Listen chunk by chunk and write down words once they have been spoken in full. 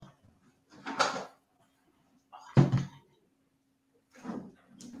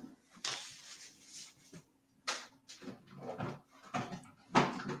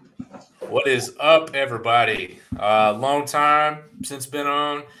What is up, everybody? Long time since been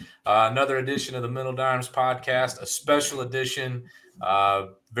on another edition of the Middle Dimes podcast, a special edition.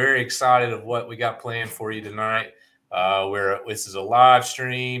 Very excited of what we got planned for you tonight. Where this is a live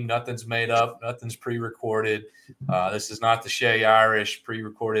stream, nothing's made up, nothing's pre-recorded. This is not the Shea Irish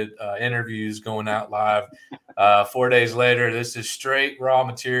pre-recorded interviews going out live 4 days later. This is straight raw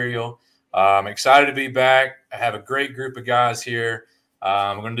material. I'm excited to be back. I have a great group of guys here.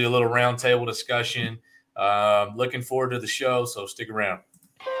 We're going to do a little roundtable discussion. Looking forward to the show, so stick around.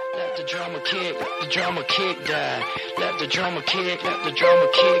 Let the drama kick die. Let the drama kick die. Let the drama kick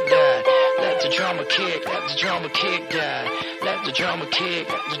die. Let the drama kick die.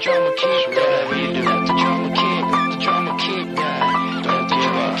 Whatever you do, let the drama kick die. Let the drama kick die.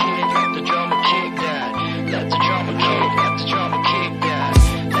 Let the drama kick die. Let the drama kick die. Let the drama kick die.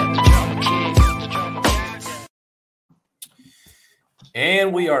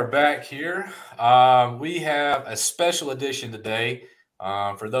 And we are back here. We have a special edition today.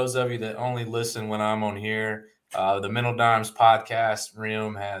 For those of you that only listen when I'm on here, the Middle Dimes podcast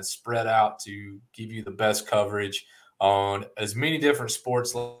room has spread out to give you the best coverage on as many different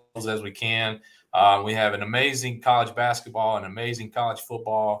sports levels as we can. We have an amazing college basketball, an amazing college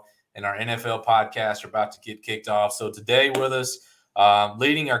football, and our NFL podcast are about to get kicked off. So today with us,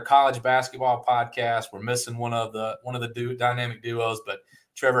 leading our college basketball podcast, we're missing one of the dynamic duos, but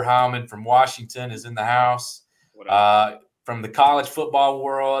Trevor Heilman from Washington is in the house. From the college football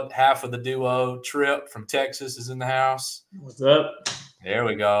world, half of the duo, Trip from Texas, is in the house. What's up? There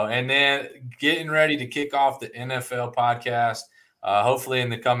we go. And then getting ready to kick off the NFL podcast, hopefully in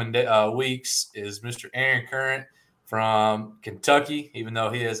the coming weeks, is Mr. Aaron Current from Kentucky. Even though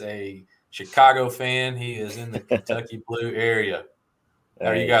he is a Chicago fan, he is in the Kentucky Blue area. How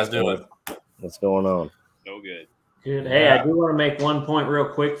are you guys doing? What's going on? So good. Good. Hey, I do want to make one point real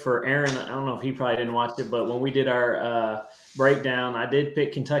quick for Aaron. I don't know if he probably didn't watch it, but when we did our breakdown, I did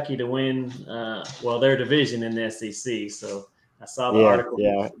pick Kentucky to win, their division in the SEC. So I saw the article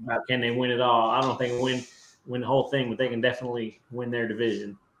about can they win it all. I don't think win the whole thing, but they can definitely win their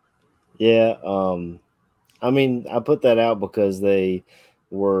division. Yeah. I mean, I put that out because they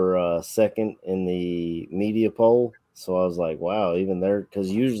were second in the media poll. So I was like, wow, even there, because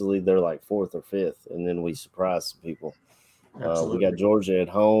usually they're like fourth or fifth, and then we surprise some people. We got Georgia at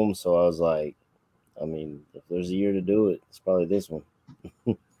home, so I was like, I mean, if there's a year to do it, it's probably this one.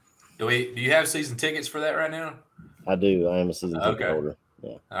 Do you have season tickets for that right now? I do. I am a season ticket holder.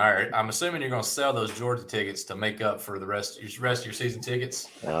 Yeah. All right. I'm assuming you're going to sell those Georgia tickets to make up for the rest of your season tickets.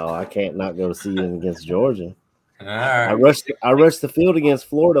 No, I can't not go to see them against Georgia. All right. I rushed the field against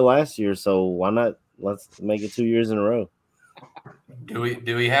Florida last year, so why not? Let's make it 2 years in a row. Do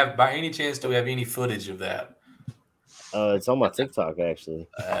we have, by any chance, do we have any footage of that? It's on my TikTok, actually.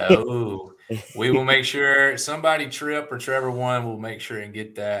 We will make sure somebody, Trip or Trevor One, will make sure and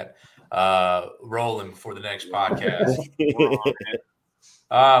get that rolling before the next podcast.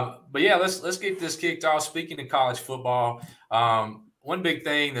 But yeah, let's get this kicked off. Speaking of college football, one big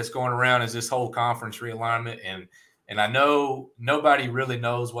thing that's going around is this whole conference realignment, and I know nobody really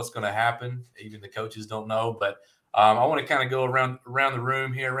knows what's going to happen. Even the coaches don't know. But I want to kind of go around the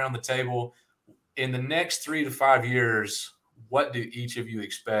room here, around the table. In the next 3 to 5 years, what do each of you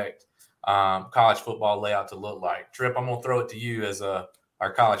expect college football layout to look like? Trip, I'm going to throw it to you as our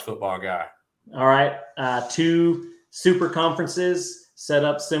college football guy. All right. 2 super conferences set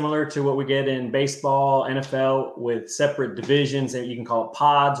up similar to what we get in baseball, NFL, with separate divisions, and you can call it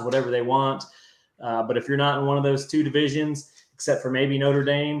pods, whatever they want. But if you're not in one of those 2 divisions, except for maybe Notre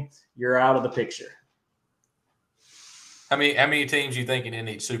Dame, you're out of the picture. How many teams you thinking in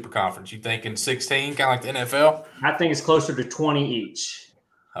each super conference? You thinking 16, kind of like the NFL? I think it's closer to 20 each.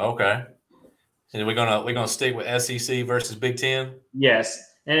 Okay. And we're gonna stick with SEC versus Big Ten?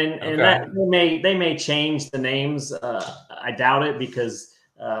 Yes. And that they may change the names. I doubt it because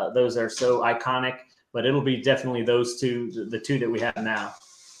those are so iconic, but it'll be definitely those 2, the 2 that we have now.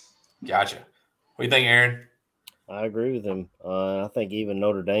 Gotcha. What do you think, Aaron? I agree with him. I think even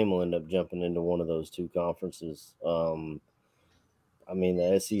Notre Dame will end up jumping into one of those 2 conferences. I mean,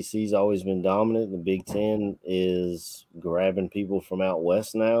 the SEC's always been dominant. The Big Ten is grabbing people from out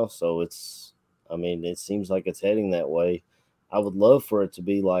west now. So it seems like it's heading that way. I would love for it to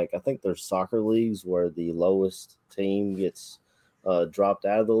be like, I think there's soccer leagues where the lowest team gets dropped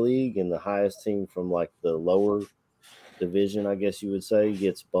out of the league and the highest team from like the lower division, I guess you would say,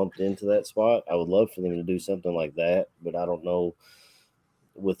 gets bumped into that spot. I would love for them to do something like that, but I don't know,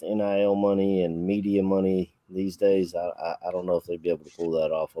 with NIL money and media money these days, I don't know if they'd be able to pull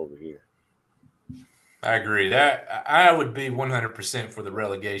that off over here. I agree. That I would be 100% for the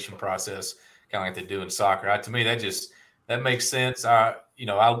relegation process, kind of like they do in soccer. To me, that makes sense. I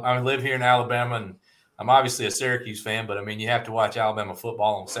live here in Alabama, and I'm obviously a Syracuse fan, but I mean, you have to watch Alabama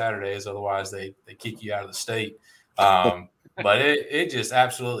football on Saturdays, otherwise they kick you out of the state. But it just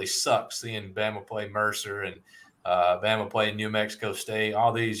absolutely sucks seeing Bama play Mercer and Bama play New Mexico State.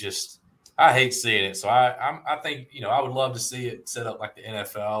 All these just I hate seeing it. So I think I would love to see it set up like the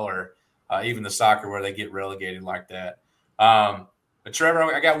NFL or even the soccer where they get relegated like that. But Trevor,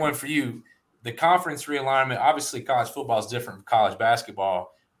 I got one for you. The conference realignment, obviously college football is different from college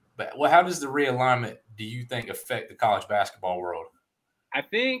basketball, but how does the realignment, do you think, affect the college basketball world? I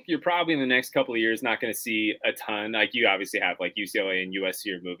think you're probably in the next couple of years not going to see a ton. Like you obviously have like UCLA and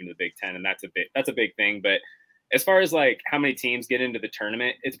USC are moving to the Big Ten, and that's a big thing. But as far as like how many teams get into the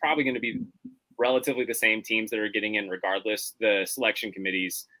tournament, it's probably going to be relatively the same teams that are getting in regardless. The selection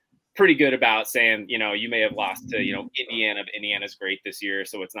committee's pretty good about saying, you may have lost to, Indiana, but Indiana's great this year,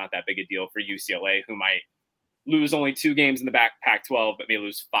 so it's not that big a deal for UCLA, who might lose only 2 games in the Pac-12, but may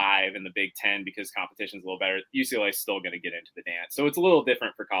lose 5 in the Big Ten because competition's a little better. UCLA is still going to get into the dance. So it's a little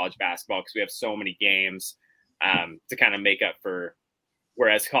different for college basketball because we have so many games to kind of make up for,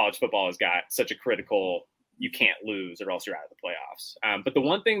 whereas college football has got such a critical, you can't lose or else you're out of the playoffs. But the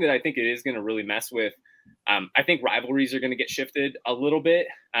one thing that I think it is going to really mess with, I think rivalries are going to get shifted a little bit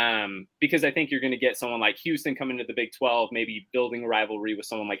because I think you're going to get someone like Houston coming to the Big 12, maybe building a rivalry with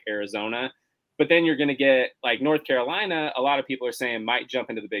someone like Arizona. But then you're going to get like North Carolina. A lot of people are saying might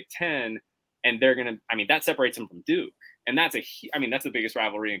jump into the Big 10, and they're going to. That separates them from Duke, and that's the biggest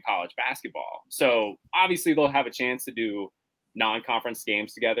rivalry in college basketball. So obviously they'll have a chance to do non-conference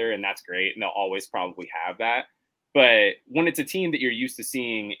games together, and that's great, and they'll always probably have that. But when it's a team that you're used to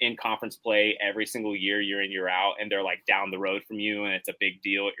seeing in conference play every single year in, year out, and they're like down the road from you, and it's a big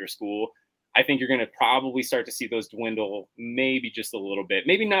deal at your school, I think you're going to probably start to see those dwindle maybe just a little bit.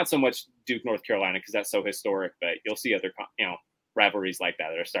 Maybe not so much Duke, North Carolina, because that's so historic, but you'll see other, rivalries like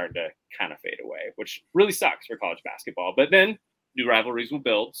that are starting to kind of fade away, which really sucks for college basketball. But then new rivalries will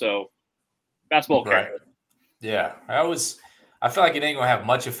build. So basketball. Right. Yeah. I feel like it ain't going to have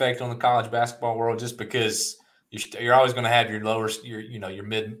much effect on the college basketball world just because you're always going to have your your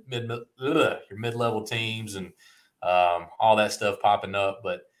mid-level teams and all that stuff popping up.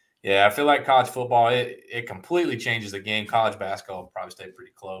 But yeah, I feel like college football, it completely changes the game. College basketball will probably stay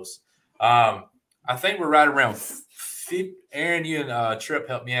pretty close. I think we're right around Aaron, you and Trip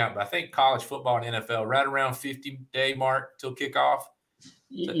helped me out, but I think college football and NFL right around 50-day mark till kickoff.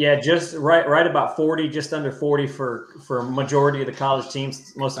 Yeah, just right about 40, just under 40 for majority of the college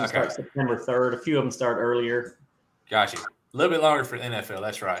teams. Most of them start September 3rd. A few of them start earlier. Gotcha. A little bit longer for the NFL.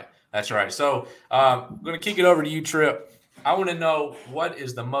 That's right. So I'm going to kick it over to you, Trip. I want to know, what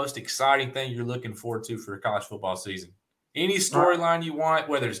is the most exciting thing you're looking forward to for the college football season? Any storyline you want,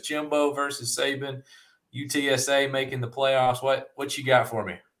 whether it's Jimbo versus Saban, UTSA making the playoffs, what you got for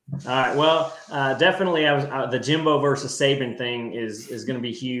me? All right. Well, definitely, the Jimbo versus Saban thing is going to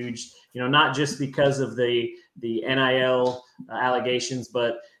be huge. Not just because of the NIL allegations,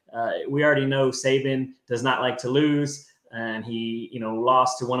 but we already know Saban does not like to lose. And he,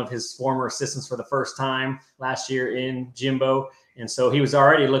 lost to one of his former assistants for the first time last year in Jimbo. And so he was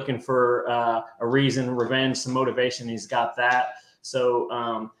already looking for a reason, revenge, some motivation. He's got that.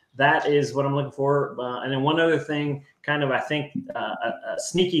 So that is what I'm looking for. And then one other thing, kind of, I think, a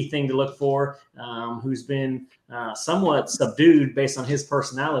sneaky thing to look for, who's been somewhat subdued based on his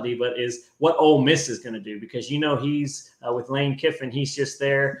personality, but is what Ole Miss is going to do. Because, he's with Lane Kiffin, he's just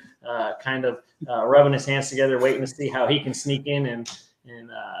there kind of rubbing his hands together, waiting to see how he can sneak in and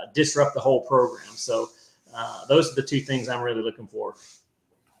disrupt the whole program. So those are the two things I'm really looking for.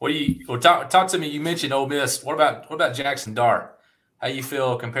 Talk to me. You mentioned Ole Miss. What about Jackson Dart? How you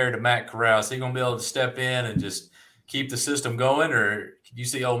feel compared to Matt Corral? Is he going to be able to step in and just keep the system going, or can you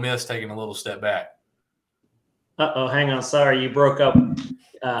see Ole Miss taking a little step back? Hang on. Sorry, you broke up.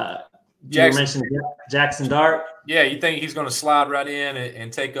 You mentioned Jackson Dart. Yeah, you think he's going to slide right in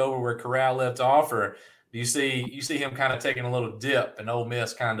and take over where Corral left off, or do you see him kind of taking a little dip and Ole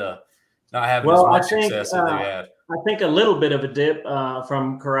Miss kind of not having as much success as they had? I think a little bit of a dip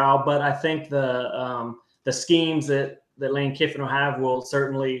from Corral, but I think the schemes that Lane Kiffin will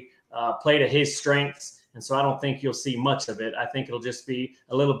certainly play to his strengths. And so I don't think you'll see much of it. I think it'll just be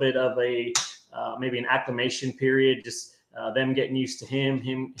a little bit of a maybe an acclimation period, just them getting used to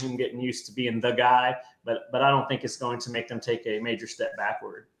him getting used to being the guy. But I don't think it's going to make them take a major step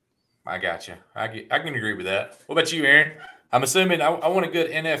backward. I got you. I can agree with that. What about you, Aaron? I'm assuming I want a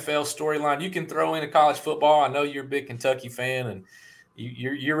good NFL storyline. You can throw in a college football. I know you're a big Kentucky fan, and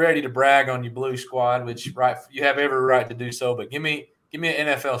you're ready to brag on your blue squad, which you have every right to do so. But give me an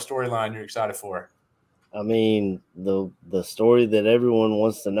NFL storyline you're excited for. I mean, the story that everyone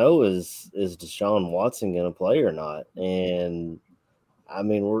wants to know is Deshaun Watson going to play or not? And I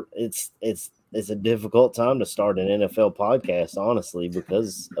mean, it's a difficult time to start an NFL podcast, honestly,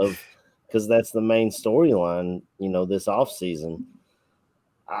 because that's the main storyline, this offseason.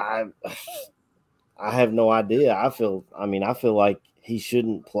 I have no idea. I feel like he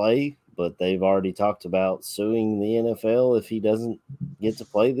shouldn't play, but they've already talked about suing the NFL if he doesn't get to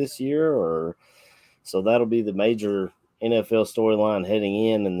play this year, so that'll be the major NFL storyline heading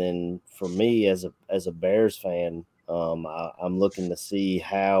in. And then for me, as a Bears fan, I'm looking to see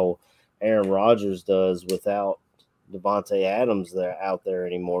how Aaron Rodgers does without Devontae Adams out there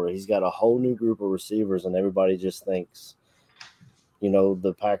anymore. He's got a whole new group of receivers, and everybody just thinks,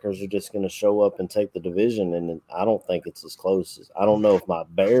 the Packers are just going to show up and take the division. And I don't think it's as close. I don't know if my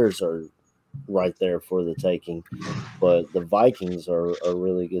Bears are right there for the taking, but the Vikings are a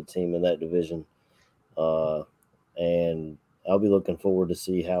really good team in that division. And I'll be looking forward to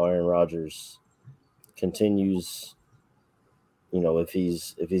see how Aaron Rodgers continues. If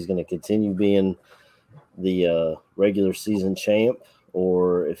he's going to continue being the regular season champ,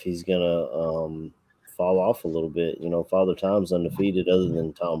 or if he's going to fall off a little bit. Father Time's undefeated, other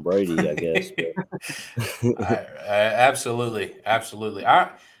than Tom Brady, I guess. Absolutely.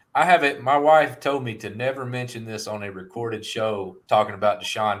 I have it. My wife told me to never mention this on a recorded show talking about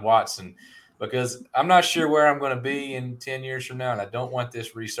Deshaun Watson, because I'm not sure where I'm going to be in 10 years from now, and I don't want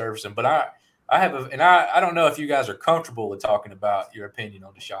this resurfacing. But I don't know if you guys are comfortable with talking about your opinion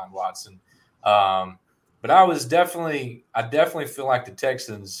on Deshaun Watson. But I definitely feel like the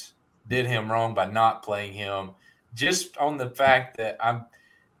Texans did him wrong by not playing him, just on the fact that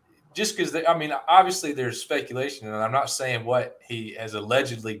because obviously there's speculation, and I'm not saying what he has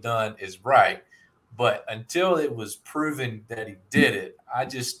allegedly done is right, but until it was proven that he did it, I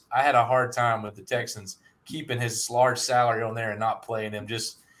had a hard time with the Texans keeping his large salary on there and not playing him.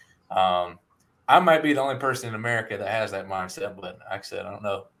 I might be the only person in America that has that mindset, but like I said, I don't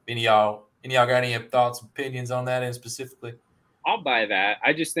know. Any of y'all got any thoughts, opinions on that, and specifically? I'll buy that.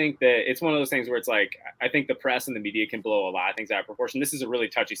 I just think that it's one of those things where it's like, I think the press and the media can blow a lot of things out of proportion. This is a really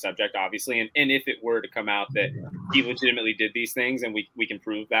touchy subject, obviously. And if it were to come out that he legitimately did these things and we can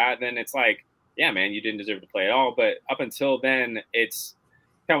prove that, then it's like, yeah, man, you didn't deserve to play at all. But up until then, it's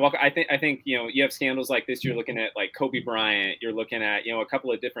kind of, I think, you have scandals like this. You're looking at like Kobe Bryant. You're looking at, a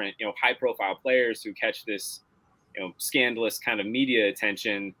couple of different, high profile players who catch this, scandalous kind of media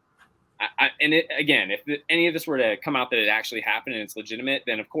attention. If any of this were to come out that it actually happened and it's legitimate,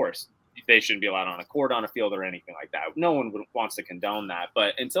 then of course they shouldn't be allowed on a court, on a field, or anything like that. No one wants to condone that.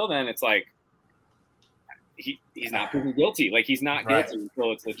 But until then, it's like he's not proven guilty. Like, he's not guilty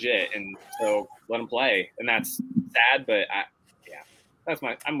until it's legit, and so let him play. And that's sad, but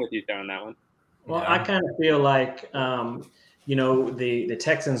I'm with you there on that one. Well, I kind of feel like the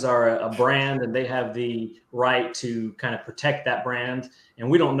Texans are a brand, and they have the right to kind of protect that brand. And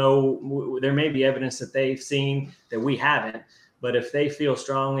we don't know, there may be evidence that they've seen that we haven't, but if they feel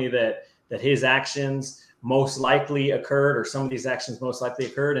strongly that his actions most likely occurred, or some of these actions most likely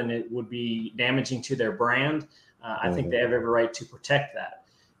occurred, and it would be damaging to their brand, I think they have every right to protect that.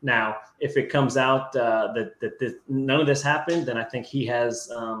 Now, if it comes out that none of this happened, then I think he has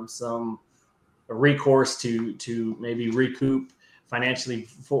some recourse to maybe recoup financially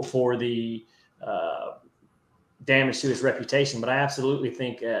for the damage to his reputation. But I absolutely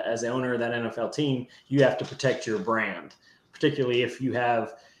think as the owner of that NFL team, you have to protect your brand, particularly if you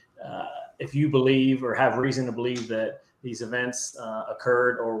have if you believe or have reason to believe that these events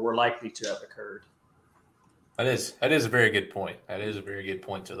occurred or were likely to have occurred. That is a very good point. That is a very good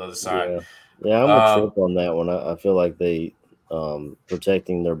point to the other side. Yeah, I'm a trip on that one. I feel like they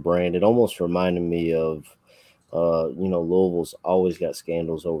protecting their brand. It almost reminded me of Louisville's always got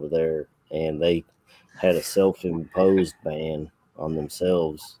scandals over there, and they had a self-imposed ban on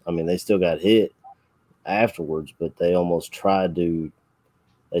themselves. I mean, they still got hit afterwards, but they almost tried to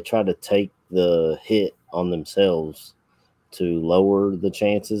take the hit on themselves to lower the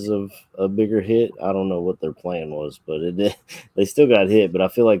chances of a bigger hit. I don't know what their plan was, but they still got hit. But I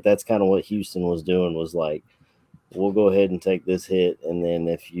feel like that's kind of what Houston was doing, was like, we'll go ahead and take this hit, and then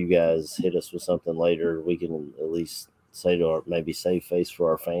if you guys hit us with something later, we can at least say to maybe save face for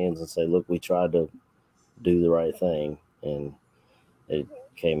our fans and say, look, we tried to do the right thing, and it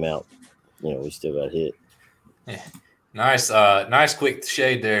came out, we still got hit. Yeah. Nice quick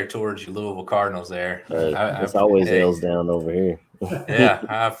shade there towards your Louisville Cardinals there. It's always L's down over here.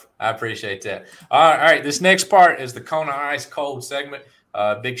 Yeah, I appreciate that. All right, this next part is the Kona Ice Cold segment.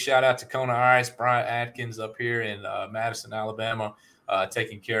 Big shout out to Kona Ice, Brian Atkins up here in Madison, Alabama,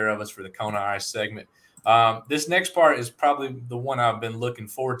 taking care of us for the Kona Ice segment. This next part is probably the one I've been looking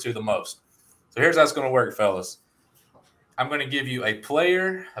forward to the most. So here's how it's going to work, fellas. I'm going to give you a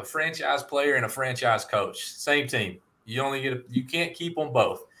player, a franchise player, and a franchise coach. Same team. You can't keep them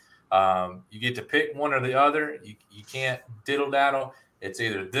both. You get to pick one or the other. You can't diddle daddle. It's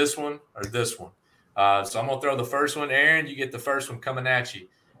either this one or this one. So I'm gonna throw the first one. Aaron, you get the first one coming at you.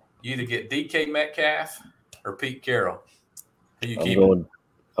 You either get DK Metcalf or Pete Carroll. Who you keeping?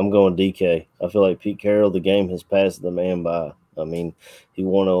 I'm going DK. I feel like Pete Carroll, the game has passed the man by. I mean, he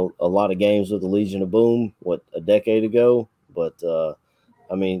won a lot of games with the Legion of Boom, a decade ago? But,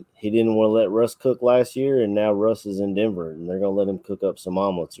 I mean, he didn't want to let Russ cook last year, and now Russ is in Denver, and they're going to let him cook up some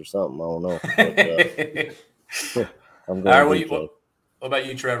omelets or something. I don't know. But, I'm going DK. What about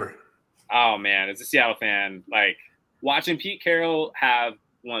you, Trevor? Oh, man, as a Seattle fan, like, watching Pete Carroll have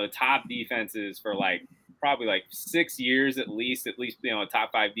one of the top defenses for, like, probably like 6 years at least, a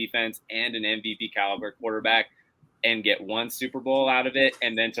top 5 defense and an MVP caliber quarterback and get one Super Bowl out of it,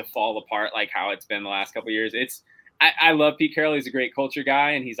 and then to fall apart like how it's been the last couple of years. I love Pete Carroll. He's a great culture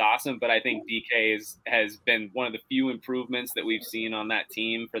guy and he's awesome, but I think DK has been one of the few improvements that we've seen on that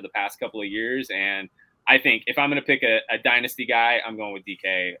team for the past couple of years. And I think if I'm going to pick a dynasty guy, I'm going with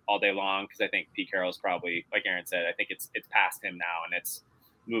DK all day long, because I think Pete Carroll's probably, like Aaron said, I think it's past him now and it's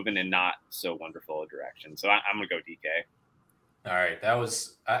moving in not so wonderful a direction. So I'm going to go DK. All right.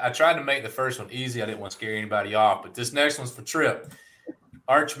 I tried to make the first one easy. I didn't want to scare anybody off, but this next one's for Trip.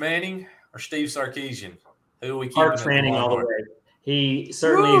 Arch Manning or Steve Sarkisian? Who are we keeping? Arch Manning all the way. He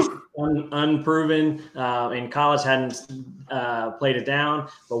certainly is unproven. In college, hadn't played it down,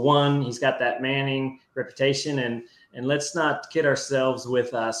 but he's got that Manning reputation. And let's not kid ourselves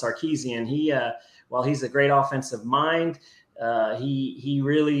with Sarkisian. While he's a great offensive mind, he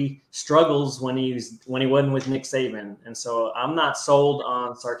really struggles when he wasn't with Nick Saban. And so I'm not sold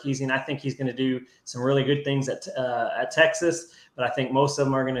on Sarkisian. I think he's going to do some really good things at Texas, but I think most of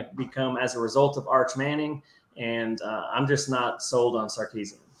them are going to become as a result of Arch Manning. And I'm just not sold on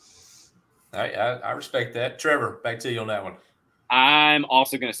Sarkisian. I respect that. Trevor, back to you on that one. I'm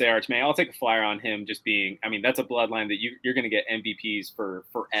also going to say Arch Manning. I'll take a flyer on him just being, I mean, that's a bloodline that you're going to get MVPs for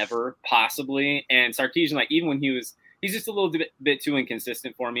forever, possibly. And Sarkisian, like, even when he's just a little bit too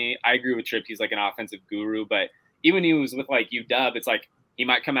inconsistent for me. I agree with Tripp. He's like an offensive guru, but even when he was with like UW, it's like he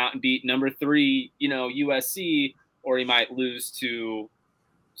might come out and beat number 3, USC, or he might lose to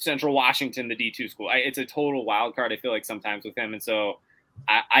Central Washington, the D2 school. It's a total wild card, I feel like, sometimes with him. And so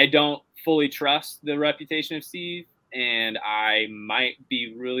I don't fully trust the reputation of Steve, and I might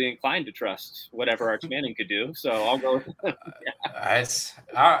be really inclined to trust whatever Arch Manning could do. So I'll go with him. Yeah.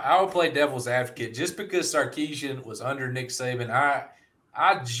 I'll play devil's advocate. Just because Sarkisian was under Nick Saban,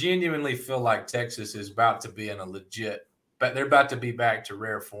 I genuinely feel like Texas is about to be in a legit, but they're about to be back to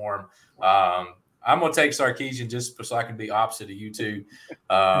rare form. I'm going to take Sarkisian just so I can be opposite of you two.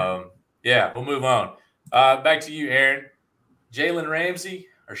 Yeah, we'll move on. Back to you, Aaron. Jalen Ramsey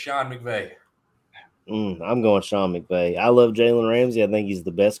or Sean McVay? I'm going Sean McVay. I love Jalen Ramsey. I think he's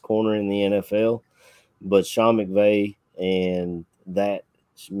the best corner in the NFL. But Sean McVay and that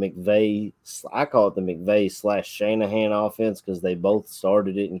McVay, I call it the McVay / Shanahan offense, because they both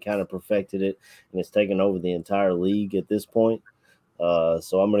started it and kind of perfected it, and it's taken over the entire league at this point.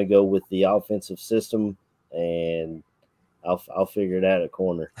 So I'm going to go with the offensive system, and I'll figure it out at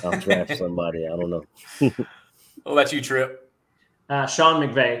corner. I'll draft somebody. I don't know. What about you, Tripp? Sean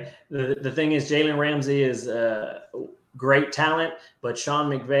McVay. The thing is, Jalen Ramsey is great talent, but Sean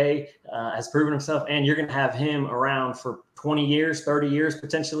McVay has proven himself, and you're going to have him around for 20 years, 30 years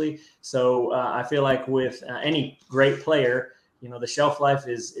potentially. So I feel like with any great player, the shelf life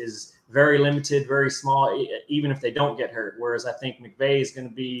is very limited, very small, even if they don't get hurt. Whereas I think McVay is going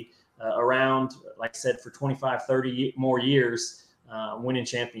to be around, like I said, for 25, 30 more years, winning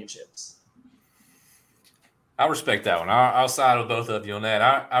championships. I respect that one. I'll side with both of you on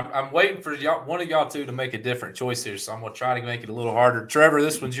that. I'm waiting for one of y'all two to make a different choice here, so I'm going to try to make it a little harder. Trevor,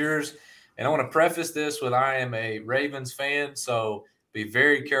 this one's yours, and I want to preface this with I am a Ravens fan, so be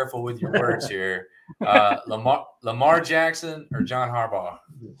very careful with your words here. Lamar Jackson or John Harbaugh?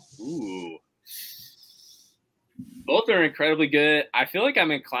 Ooh. Both are incredibly good. I feel like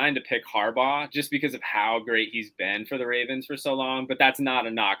I'm inclined to pick Harbaugh just because of how great he's been for the Ravens for so long, but that's not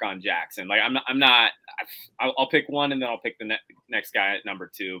a knock on Jackson. Like I'll pick one and then I'll pick the next guy at number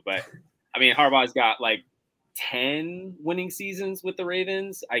 2. But I mean, Harbaugh's got like 10 winning seasons with the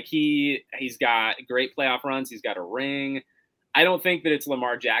Ravens. Like he's got great playoff runs. He's got a ring. I don't think that it's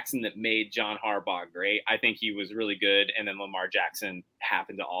Lamar Jackson that made John Harbaugh great. I think he was really good, and then Lamar Jackson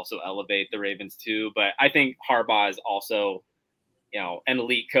happened to also elevate the Ravens too. But I think Harbaugh is also, an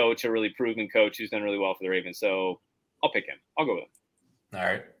elite coach, a really proven coach who's done really well for the Ravens. So I'll pick him. I'll go with him. All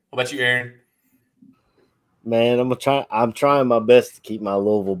right. What about you, Aaron? Man, I'm trying my best to keep my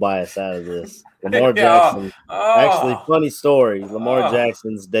Louisville bias out of this. Lamar Jackson. Actually, funny story. Lamar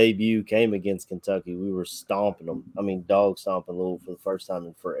Jackson's debut came against Kentucky. We were stomping them. I mean, dog stomping Louisville for the first time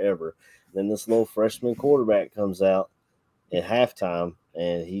in forever. Then this little freshman quarterback comes out at halftime,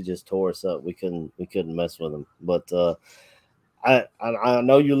 and he just tore us up. We couldn't mess with him. But I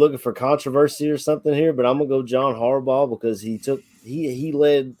know you're looking for controversy or something here, but I'm gonna go John Harbaugh because he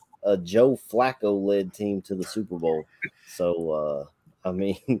led a Joe Flacco led team to the Super Bowl. So I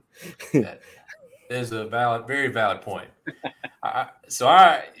mean, that is a very valid point.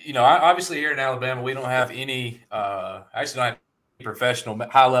 Obviously here in Alabama we don't have any actually don't have professional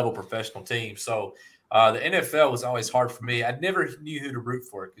high level professional teams. So the NFL was always hard for me. I never knew who to root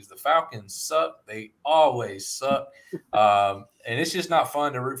for because the Falcons suck. They always suck. And it's just not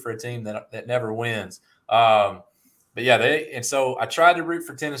fun to root for a team that never wins. But yeah, so I tried to root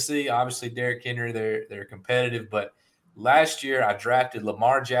for Tennessee. Obviously, Derrick Henry, they're competitive. But last year, I drafted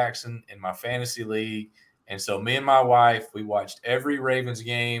Lamar Jackson in my fantasy league, and so me and my wife, we watched every Ravens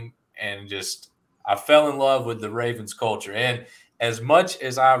game, and I fell in love with the Ravens culture. And as much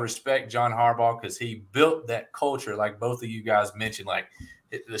as I respect John Harbaugh because he built that culture, like both of you guys mentioned, like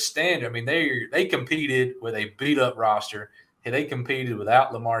the standard. I mean, they competed with a beat up roster. They competed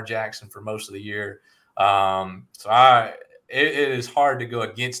without Lamar Jackson for most of the year. It is hard to go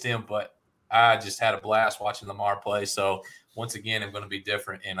against him, but I just had a blast watching Lamar play. So once again, I'm going to be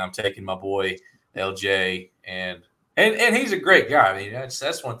different, and I'm taking my boy LJ, and he's a great guy. I mean,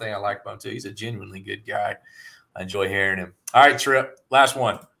 that's one thing I like about him too. He's a genuinely good guy. I enjoy hearing him. All right, Trip, last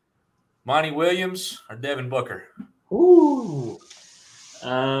one. Monty Williams or Devin Booker? Ooh,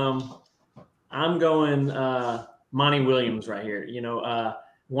 I'm going Monty Williams right here.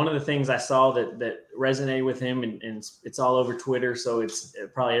 One of the things I saw that resonated with him, and it's all over Twitter, so it's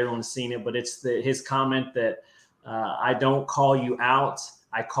probably everyone's seen it, but it's his comment that I don't call you out,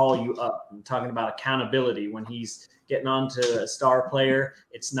 I call you up. I'm talking about accountability when he's getting on to a star player.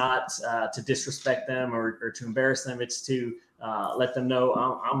 It's not to disrespect them or to embarrass them. It's to let them know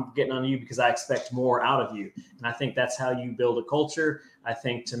I'm getting on you because I expect more out of you. And I think that's how you build a culture. I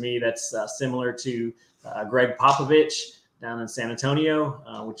think to me that's similar to Greg Popovich down in San Antonio,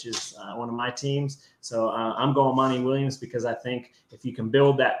 which is one of my teams. So I'm going Monty Williams because I think if you can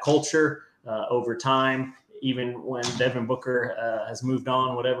build that culture over time, even when Devin Booker has moved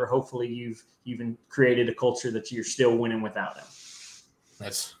on, whatever, hopefully you've even created a culture that you're still winning without him.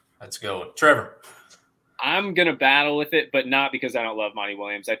 Let's go. Trevor. I'm going to battle with it, but not because I don't love Monty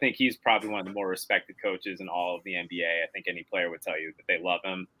Williams. I think he's probably one of the more respected coaches in all of the NBA. I think any player would tell you that they love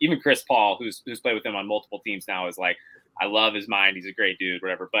him. Even Chris Paul, who's played with him on multiple teams now, is like, I love his mind. He's a great dude,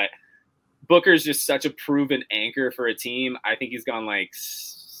 whatever. But Booker's just such a proven anchor for a team. I think he's gone like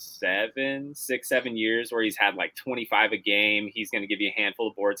 7 years where he's had like 25 a game. He's going to give you a handful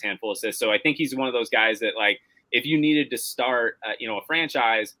of boards, handful of assists. So I think he's one of those guys that, like, if you needed to start, a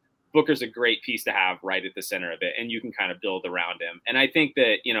franchise, Booker's a great piece to have right at the center of it, and you can kind of build around him. And I think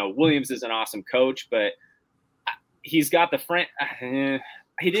that, Williams is an awesome coach, but he's got the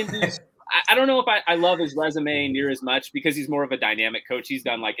he didn't do I don't know if I love his resume near as much because he's more of a dynamic coach. He's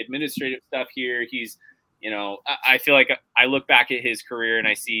done like administrative stuff here. He's, I feel like I look back at his career and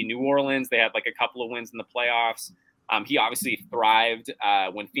I see New Orleans. They had like a couple of wins in the playoffs. He obviously thrived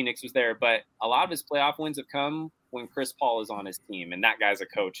when Phoenix was there, but a lot of his playoff wins have come when Chris Paul is on his team, and that guy's a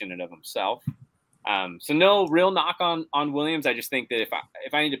coach in and of himself. So no real knock on Williams. I just think that if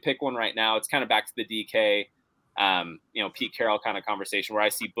I need to pick one right now, it's kind of back to the DK, Pete Carroll kind of conversation where I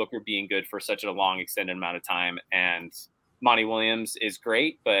see Booker being good for such a long extended amount of time, and Monty Williams is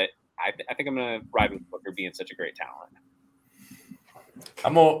great, but I think I'm going to ride with Booker being such a great talent.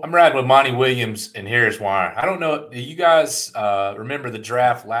 I'm riding with Monty Williams, and here's why. I don't know. Do you guys remember the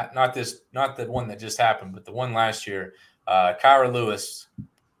draft? Not the one that just happened, but the one last year. Kyra Lewis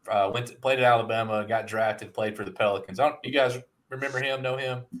played at Alabama, got drafted, played for the Pelicans. You guys remember him? Know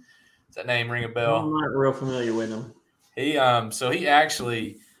him? Does that name ring a bell? I'm not real familiar with him. He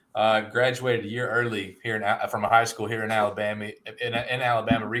actually graduated a year early from a high school here in Alabama. In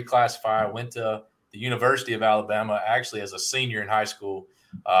Alabama, reclassified, went to the University of Alabama actually as a senior in high school.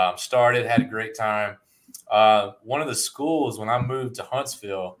 Had a great time. One of the schools when I moved to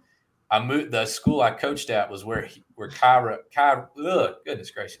Huntsville, the school I coached at was where Kyra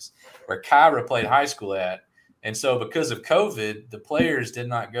goodness gracious, where Kyra played high school at. And so because of COVID, the players did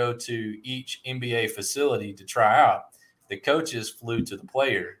not go to each NBA facility to try out. The coaches flew to the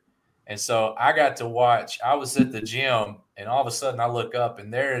player. And so I got to watch. I was at the gym, and all of a sudden I look up,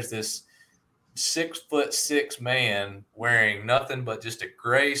 and there's this 6'6" man wearing nothing but just a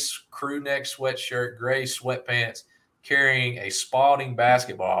gray crew neck sweatshirt, gray sweatpants, carrying a Spalding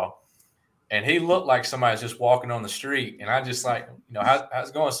basketball. And he looked like somebody was just walking on the street. And I just like, how's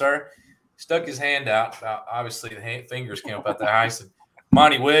it going, sir? Stuck his hand out. Obviously, the fingers came up at the high. Said,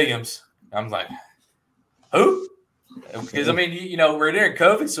 Monty Williams. I'm like, who? Because, I mean, we're during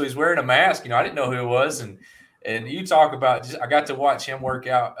COVID, so he's wearing a mask. I didn't know who it was. And you talk about I got to watch him work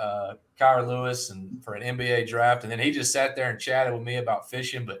out Kyra Lewis and for an NBA draft. And then he just sat there and chatted with me about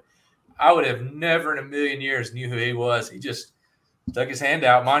fishing. But I would have never in a million years knew who he was. He just stuck his hand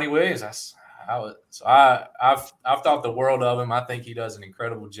out. Monty Williams. I've thought the world of him. I think he does an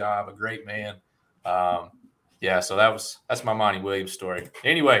incredible job, a great man. So that's my Monty Williams story.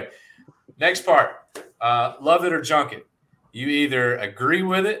 Anyway, next part, love it or junk it. You either agree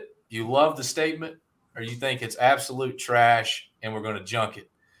with it, you love the statement, or you think it's absolute trash and we're going to junk it.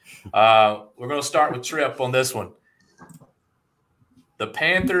 We're going to start with Trip on this one. The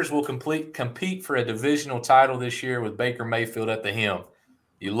Panthers will compete for a divisional title this year with Baker Mayfield at the helm.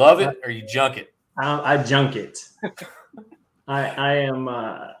 You love it or you junk it? I junk it. I am,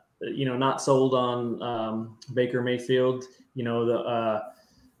 not sold on Baker Mayfield.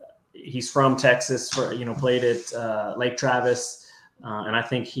 He's from Texas. Played at Lake Travis, and I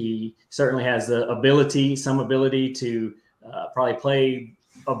think he certainly has some ability to probably play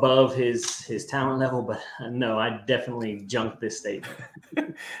above his talent level. But no, I definitely junk this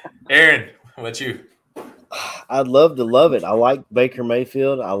statement. Aaron, what you? I'd love to love it. I like Baker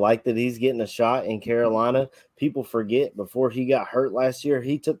Mayfield. I like that he's getting a shot in Carolina. People forget before he got hurt last year,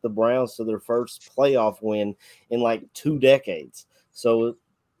 he took the Browns to their first playoff win in like 2 decades. So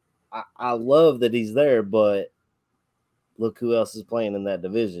I love that he's there, but look who else is playing in that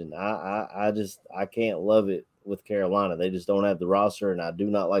division. I can't love it with Carolina. They just don't have the roster, and I do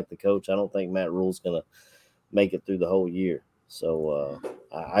not like the coach. I don't think Matt Rule's going to make it through the whole year. So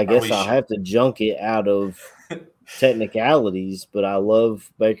I guess I'll have to junk it out of technicalities, but I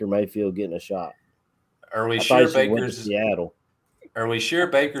love Baker Mayfield getting a shot. Are we sure Baker's Seattle? Are we sure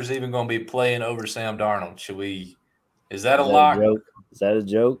Baker's even going to be playing over Sam Darnold? Should we? Is that a lock? Is that a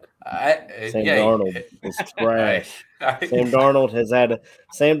joke? Sam Darnold is trash. Sam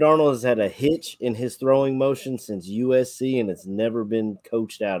Darnold has had a hitch in his throwing motion since USC, and it's never been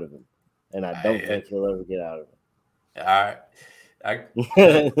coached out of him. And I don't think he'll ever get out of it. All right.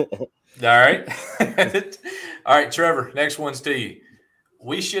 All right, Trevor, next one's to you.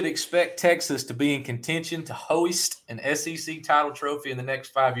 We should expect Texas to be in contention to hoist an SEC title trophy in the next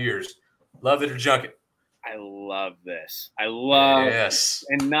 5 years. Love it or junk it? I love this. I love yes.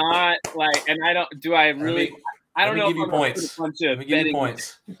 And not like, and I don't, do I really, I don't know if I'm going to put a bunch of betting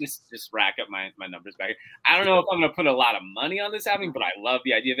points. Just rack up my numbers back here. I don't know if I'm going to put a lot of money on this happening, but I love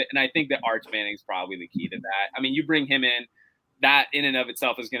the idea of it. And I think that Arch Manning's probably the key to that. I mean, you bring him in, that in and of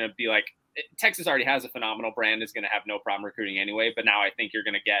itself is going to be like, Texas already has a phenomenal brand, is going to have no problem recruiting anyway. But now I think you're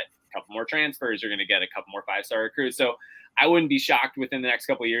going to get a couple more transfers. You're going to get a couple more 5-star recruits. So I wouldn't be shocked within the next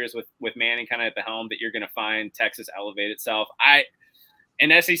couple of years with Manning kind of at the helm that you're going to find Texas elevate itself.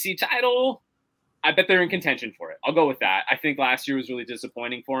 An SEC title, I bet they're in contention for it. I'll go with that. I think last year was really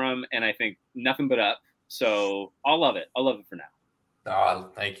disappointing for them, and I think nothing but up. So I'll love it. I'll love it for now. Oh,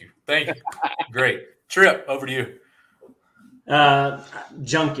 thank you. Great. Trip, over to you.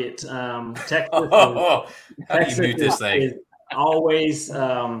 Junk it. Texas. How do you mute this thing? Always,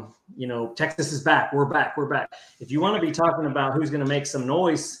 Texas is back. We're back. If you want to be talking about who's going to make some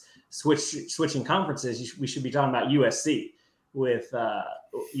noise switching conferences, we should be talking about USC with,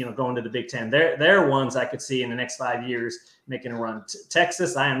 going to the Big Ten. They're ones I could see in the next 5 years making a run.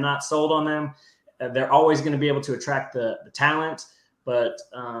 Texas, I am not sold on them. They're always going to be able to attract the talent, but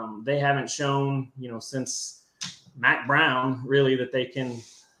they haven't shown, since Mac Brown, really, that they can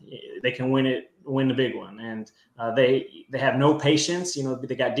win the big one. And they have no patience.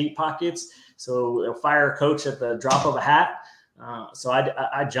 They got deep pockets, so they'll fire a coach at the drop of a hat. So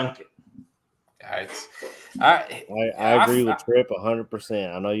I junk it. I agree with Tripp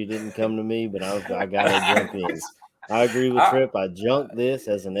 100%. I know you didn't come to me, but I got to jump in. I agree with Tripp. I junk this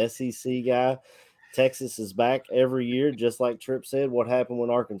as an SEC guy. Texas is back every year, just like Tripp said. What happened when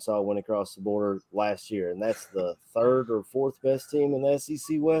Arkansas went across the border last year? And that's the 3rd or 4th best team in the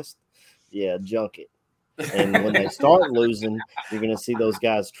SEC West. Yeah, junk it. And when they start losing, you're going to see those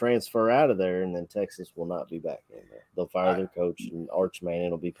guys transfer out of there, and then Texas will not be back in there. They'll fire their coach, and Arch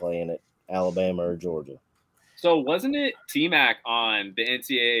Manning will be playing at Alabama or Georgia. So wasn't it T-Mac on the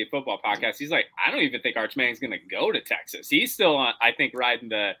NCAA football podcast? He's like, I don't even think Arch Manning's going to go to Texas. He's still on, I think, riding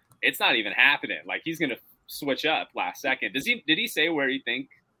the, it's not even happening. Like, he's going to switch up last second. Did he say where you think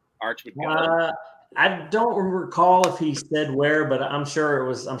Arch would go? I don't recall if he said where, but I'm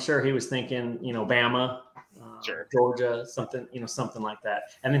sure he was thinking, Bama, Sure. Georgia, something like that.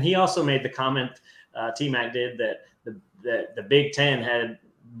 And then he also made the comment, T-Mac did, that the Big Ten had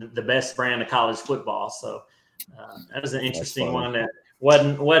the best brand of college football. So that was an interesting one. That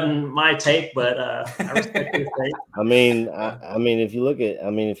wasn't my take, but I respect his take. I mean, if you look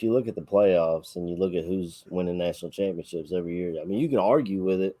at the playoffs and you look at who's winning national championships every year, I mean, you can argue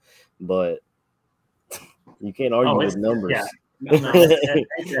with it, but you can't argue with numbers. Yeah. No,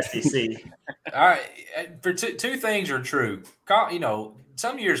 that's SEC. All right, for two things are true.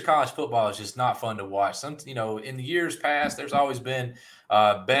 Some years college football is just not fun to watch. In the years past, there's always been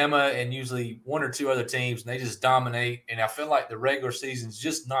Bama and usually one or two other teams, and they just dominate. And I feel like the regular season is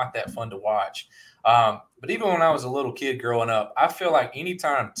just not that fun to watch. But even when I was a little kid growing up, I feel like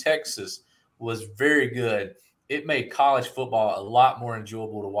anytime Texas was very good, it made college football a lot more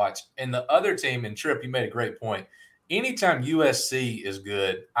enjoyable to watch. And the other team, and Tripp, you made a great point. Anytime USC is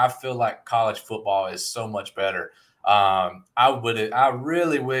good, I feel like college football is so much better. I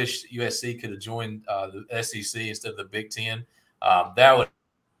really wish USC could have joined the SEC instead of the Big Ten. That would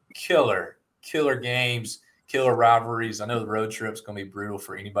killer games, killer rivalries. I know the road trip's going to be brutal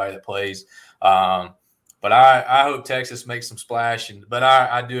for anybody that plays. But I hope Texas makes some splash. But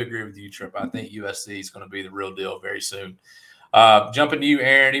I do agree with you, Tripp. I think USC is going to be the real deal very soon. Jumping to you,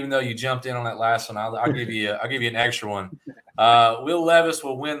 Aaron. Even though you jumped in on that last one, I'll give you an extra one. Will Levis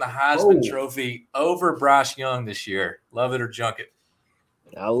will win the Heisman Trophy over Bryce Young this year. Love it or junk it?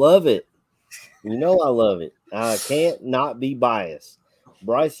 I love it. I love it. I can't not be biased.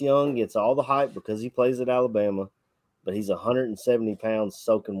 Bryce Young gets all the hype because he plays at Alabama, but he's 170 pounds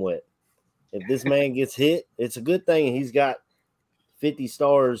soaking wet. If this man gets hit, it's a good thing he's got 50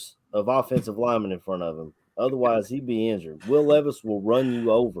 stars of offensive linemen in front of him. Otherwise, he'd be injured. Will Levis will run you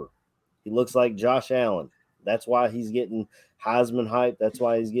over. He looks like Josh Allen. That's why he's getting Heisman hype. That's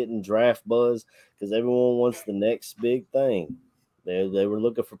why he's getting draft buzz, because everyone wants the next big thing. They were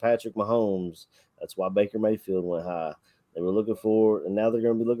looking for Patrick Mahomes. That's why Baker Mayfield went high. They were looking for, and now they're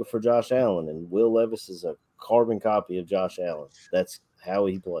going to be looking for Josh Allen. And Will Levis is a carbon copy of Josh Allen. That's how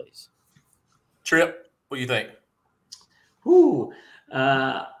he plays. Tripp, what do you think?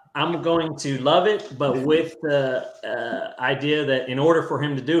 I'm going to love it, but with the idea that in order for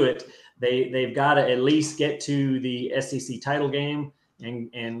him to do it, they've got to at least get to the SEC title game and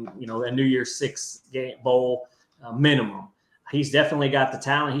a New Year's Six game bowl minimum. He's definitely got the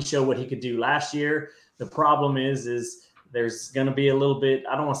talent. He showed what he could do last year. The problem is there's going to be a little bit,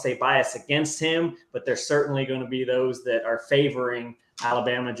 I don't want to say bias against him, but there's certainly going to be those that are favoring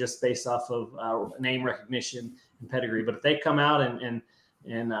Alabama just based off of name recognition and pedigree. But if they come out and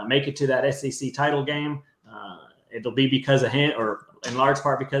make it to that SEC title game, it'll be because of him, or in large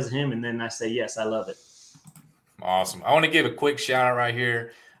part because of him. And then I say, yes, I love it. Awesome. I want to give a quick shout out right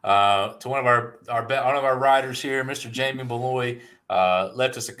here to one of our writers here, Mr. Jamie Malloy,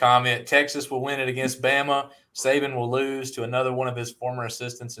 left us a comment. Texas will win it against Bama. Saban will lose to another one of his former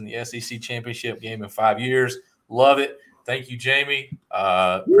assistants in the SEC championship game in 5 years. Love it. Thank you, Jamie.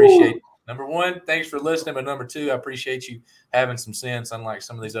 Appreciate it. Number one, thanks for listening. But number two, I appreciate you having some sense, unlike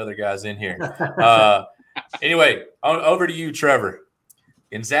some of these other guys in here. Anyway, over to you, Trevor.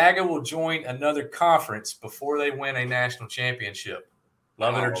 Gonzaga will join another conference before they win a national championship.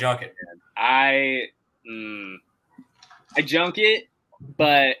 Love it or junk it? I junk it,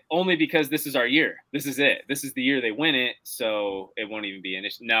 but only because this is our year. This is it. This is the year they win it, so it won't even be an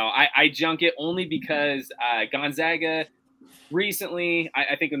issue. No, I junk it only because Gonzaga recently,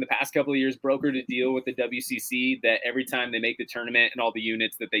 I think in the past couple of years, brokered a deal with the WCC that every time they make the tournament and all the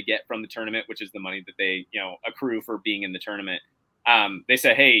units that they get from the tournament, which is the money that they accrue for being in the tournament, they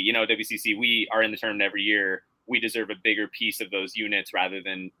said, hey, WCC, we are in the tournament every year. We deserve a bigger piece of those units rather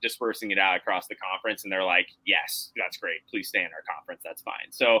than dispersing it out across the conference. And they're like, yes, that's great. Please stay in our conference. That's fine.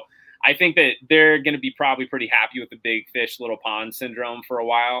 So I think that they're going to be probably pretty happy with the big fish, little pond syndrome for a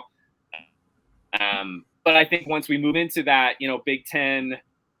while. But I think once we move into that, Big Ten,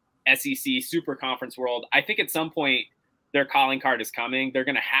 SEC, super conference world, I think at some point their calling card is coming. They're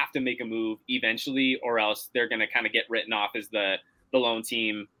going to have to make a move eventually, or else they're going to kind of get written off as the lone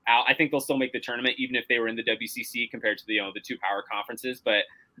team out. I think they'll still make the tournament, even if they were in the WCC compared to the two power conferences. But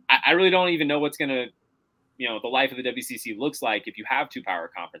I really don't even know what's going to, the life of the WCC looks like if you have two power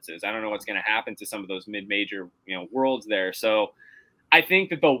conferences. I don't know what's going to happen to some of those mid-major, worlds there. So I think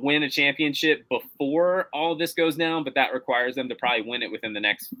that they'll win a championship before all of this goes down, but that requires them to probably win it within the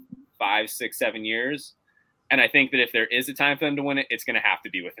next 5, 6, 7 years. And I think that if there is a time for them to win it, it's going to have to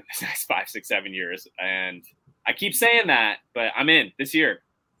be within the next 5, 6, 7 years. And I keep saying that, but I'm in this year.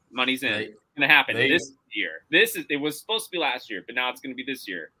 Money's in. It's going to happen this year. It was supposed to be last year, but now it's going to be this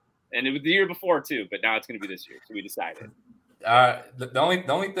year. And it was the year before too, but now it's going to be this year. So we decided. The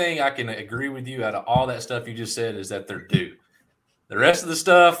only thing I can agree with you out of all that stuff you just said is that they're due. The rest of the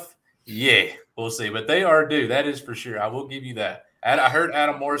stuff, yeah, we'll see. But they are due. That is for sure. I will give you that. I heard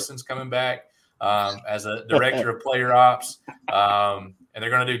Adam Morrison's coming back as a director of player ops, and they're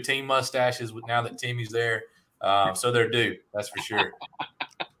going to do team mustaches now that Timmy's there. So they're due. That's for sure.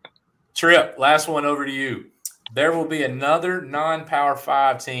 Trip, last one over to you. There will be another non-Power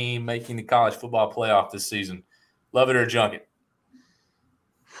 5 team making the college football playoff this season. Love it or junk it?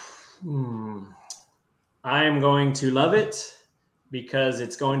 I am going to love it because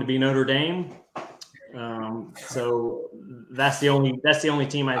it's going to be Notre Dame. So that's the only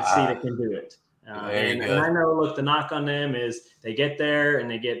team I see that can do it. And I know, look, the knock on them is they get there and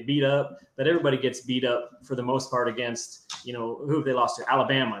they get beat up, but everybody gets beat up for the most part against, who have they lost to?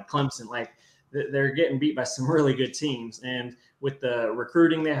 Alabama, Clemson. Like, they're getting beat by some really good teams. And with the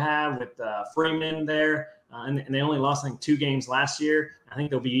recruiting they have, with Freeman there, and they only lost, I think, 2 games last year, I think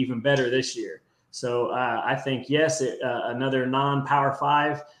they'll be even better this year. So I think, yes, another non-Power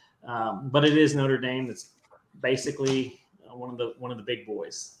 5, but it is Notre Dame. That's basically one of the big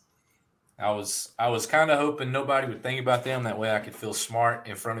boys. I was kind of hoping nobody would think about them. That way I could feel smart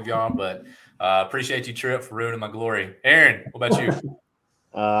in front of y'all. But appreciate you, Trip, for ruining my glory. Aaron, what about you?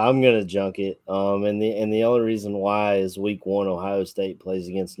 I'm gonna junk it. And the only reason why is week 1 Ohio State plays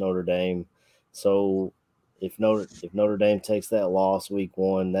against Notre Dame. So if Notre Dame takes that loss week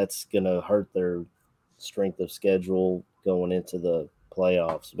 1, that's gonna hurt their strength of schedule going into the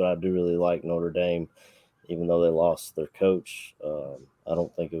playoffs. But I do really like Notre Dame, even though they lost their coach. I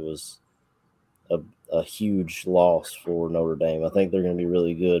don't think it was a huge loss for Notre Dame. I think they're going to be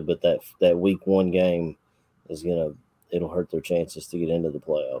really good, but that week 1 game it'll hurt their chances to get into the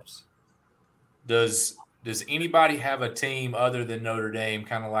playoffs. Does anybody have a team other than Notre Dame,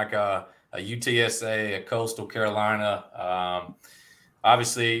 kind of like a UTSA, a Coastal Carolina?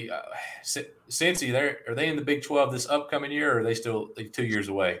 Obviously, Cincy, are they in the Big 12 this upcoming year, or are they still 2 years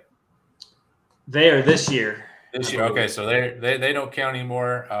away? They are this year. This year, okay. So they don't count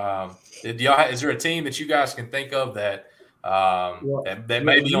anymore. Is there a team that you guys can think of that that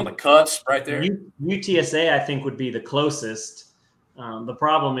may be on the cusp right there? UTSA, I think, would be the closest. The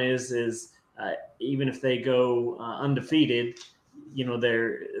problem is even if they go undefeated,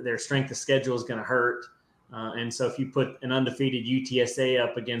 their strength of schedule is going to hurt. And so if you put an undefeated UTSA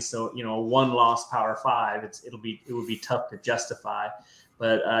up against a one-loss Power 5, it would be tough to justify.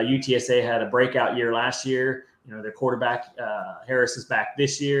 But UTSA had a breakout year last year. Their quarterback Harris is back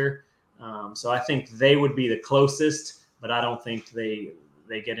this year. So I think they would be the closest, but I don't think they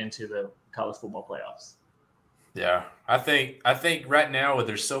get into the college football playoffs. Yeah, I think right now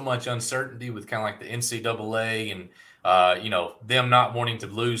there's so much uncertainty with kind of like the NCAA and them not wanting to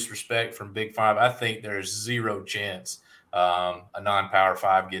lose respect from Big 5. I think there's zero chance a non-Power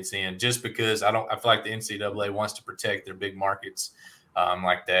 5 gets in, just because I feel like the NCAA wants to protect their big markets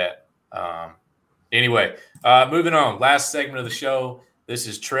like that. Anyway, moving on. Last segment of the show. This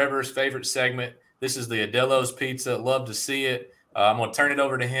is Trevor's favorite segment. This is the Adelo's Pizza. Love to see it. I'm going to turn it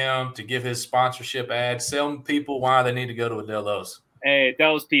over to him to give his sponsorship ad. Tell people why they need to go to Adelo's. Hey,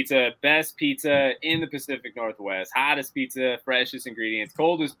 Adelo's Pizza, best pizza in the Pacific Northwest. Hottest pizza, freshest ingredients,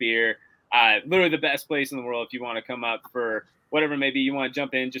 coldest beer. Literally the best place in the world if you want to come up for whatever maybe you want to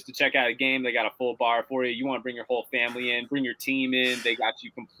jump in just to check out a game. They got a full bar for you. You want to bring your whole family in, bring your team in. They got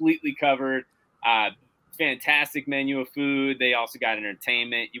you completely covered. Fantastic menu of food. They also got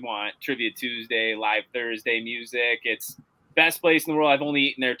entertainment. You want Trivia Tuesday, Live Thursday music. It's best place in the world. I've only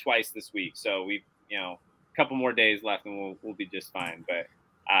eaten there twice this week, so we've a couple more days left and we'll be just fine. But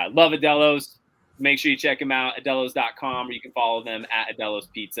love Adelo's. Make sure you check them out, Adelos.com, or you can follow them at Adelo's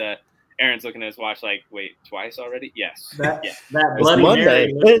Pizza. Aaron's looking at his watch like, wait, twice already? Yes. That Bloody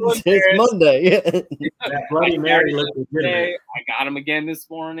Monday. Mary. It's Monday. That Bloody Mary looks legitimate. I got him again this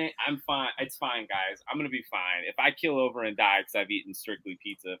morning. I'm fine. It's fine, guys. I'm going to be fine. If I kill over and die because I've eaten strictly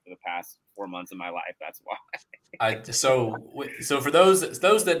pizza for the past 4 months of my life, that's why. So for those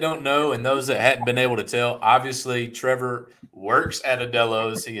that don't know and those that hadn't been able to tell, obviously Trevor works at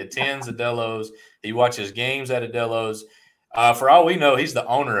Adelo's. He attends Adelo's. He watches games at Adelo's. For all we know, he's the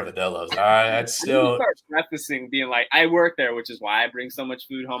owner of Adelo's. That's I need to still start prefacing being like, I work there, which is why I bring so much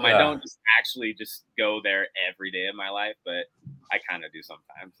food home. I Yeah. don't just actually just go there every day of my life, but I kind of do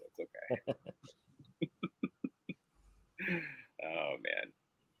sometimes, so it's okay. Oh, man.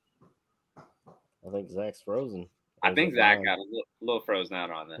 I think Zach's frozen. I think Zach got a little frozen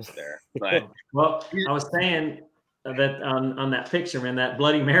out on this there. But well, I was saying that on that picture, man, that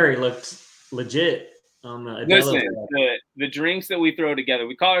Bloody Mary looked legit. Listen, the drinks that we throw together,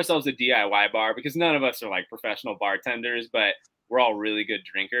 we call ourselves a DIY bar because none of us are like professional bartenders, but we're all really good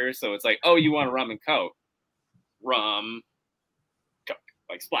drinkers. So it's like, oh, you want a rum and Coke? Rum, Coke,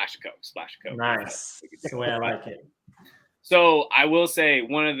 like splash of Coke. Nice. That's the way I like it. So I will say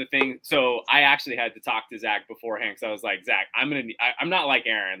one of the things. So I actually had to talk to Zach beforehand because I was like, Zach, I'm not like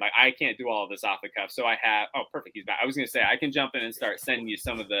Aaron. Like I can't do all of this off the cuff. So I have. Oh, perfect. He's back. I was gonna say I can jump in and start sending you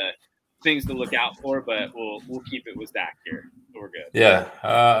some of the things to look out for, but we'll keep it with Zach here. So we're good. Yeah,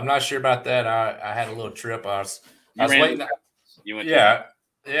 I'm not sure about that. I had a little trip. I was waiting. You went.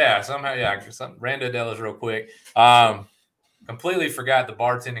 Somehow, ran to Adelo's real quick. Completely forgot the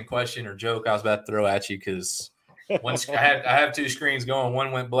bartending question or joke I was about to throw at you because. Once I have two screens going,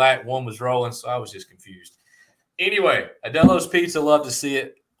 one went black, one was rolling, so I was just confused. Anyway, Adelo's Pizza, love to see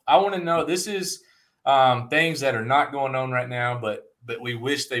it. I want to know, this is things that are not going on right now, but we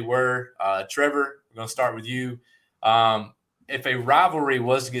wish they were. Trevor, we're going to start with you. If a rivalry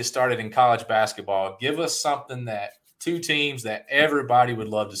was to get started in college basketball, give us something that two teams that everybody would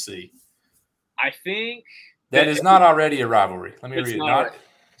love to see. I think that is not already a rivalry. Let me read it.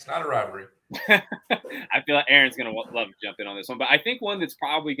 It's not a rivalry. I feel like Aaron's going to love to jump in on this one, but I think one that's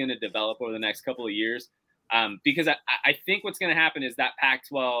probably going to develop over the next couple of years, because I think what's going to happen is that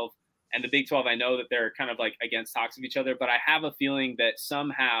Pac-12 and the Big 12, I know that they're kind of like against talks of each other, but I have a feeling that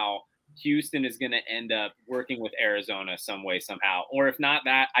somehow Houston is going to end up working with Arizona some way, somehow. Or if not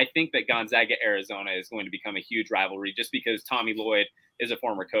that, I think that Gonzaga, Arizona is going to become a huge rivalry just because Tommy Lloyd is a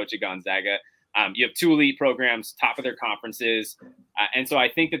former coach at Gonzaga. You have two elite programs, top of their conferences. And so I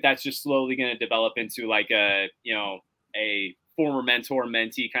think that that's just slowly going to develop into like a former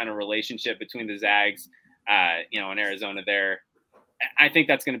mentor-mentee kind of relationship between the Zags, and Arizona there. I think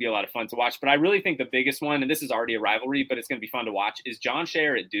that's going to be a lot of fun to watch. But I really think the biggest one, and this is already a rivalry, but it's going to be fun to watch, is John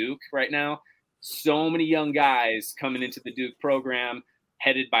Scheyer at Duke right now. So many young guys coming into the Duke program,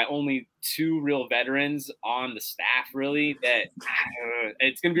 headed by only two real veterans on the staff, really, that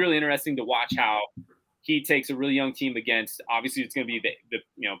it's going to be really interesting to watch how he takes a really young team against, obviously it's going to be the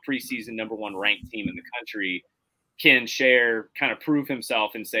preseason number one ranked team in the country. Can Scheyer kind of prove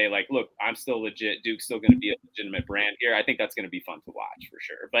himself and say, like, look, I'm still legit. Duke's still going to be a legitimate brand here. I think that's going to be fun to watch for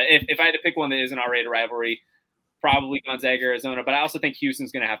sure. But if I had to pick one that isn't already a rivalry, probably Gonzaga, Arizona. But I also think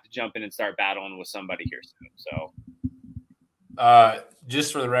Houston's going to have to jump in and start battling with somebody here soon. So,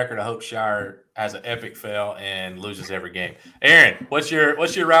 just for the record, I hope Scheyer has an epic fail and loses every game. Aaron, what's your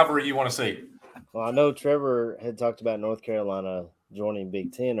rivalry you want to see? Well, I know Trevor had talked about North Carolina joining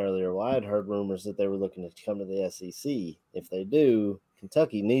Big Ten earlier. Well, I had heard rumors that they were looking to come to the SEC. If they do,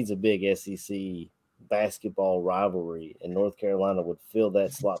 Kentucky needs a big SEC basketball rivalry, and North Carolina would fill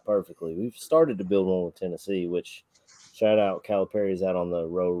that slot perfectly. We've started to build one with Tennessee, which shout out Calipari's out on the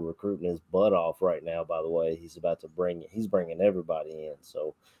road recruiting his butt off right now, by the way. He's bringing everybody in.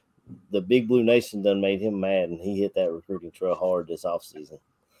 So the Big Blue Nation done made him mad, and he hit that recruiting trail hard this offseason.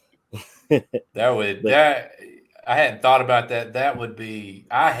 I hadn't thought about that. That would be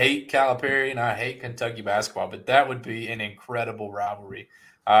 – I hate Calipari and I hate Kentucky basketball, but that would be an incredible rivalry.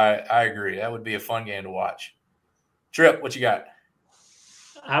 I agree. That would be a fun game to watch. Trip, what you got?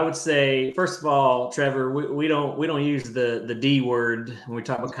 I would say, first of all, Trevor, we don't use the D word when we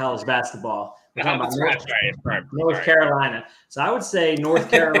talk about college basketball. We're talking about North Carolina. So I would say North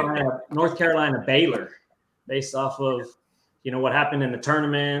Carolina Baylor, based off of what happened in the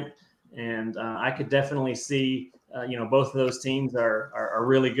tournament, and I could definitely see both of those teams are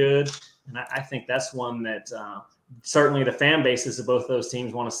really good, and I think that's one that certainly the fan bases of both those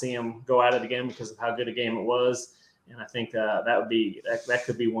teams want to see them go at it again because of how good a game it was. And I think that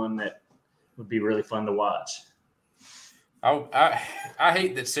could be one that would be really fun to watch. I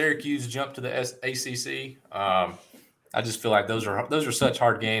hate that Syracuse jumped to the ACC. I just feel like those are such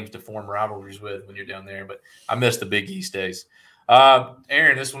hard games to form rivalries with when you're down there. But I miss the Big East days.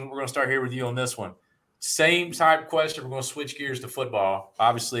 Aaron, this one we're going to start here with you on this one. Same type question. We're going to switch gears to football.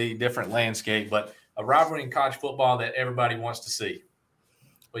 Obviously, different landscape, but a rivalry in college football that everybody wants to see.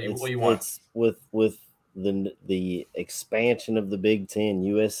 What you want? It's with the expansion of the Big Ten,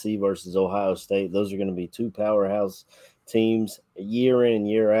 USC versus Ohio State. Those are going to be two powerhouse teams year in and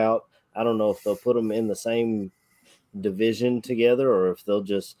year out. I don't know if they'll put them in the same division together, or if they'll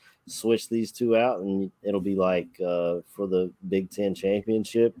just switch these two out and it'll be like for the Big Ten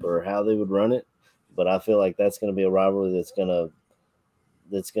championship, or how they would run it. But I feel like that's going to be a rivalry that's going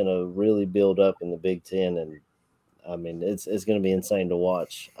to really build up in the Big Ten, and I mean it's going to be insane to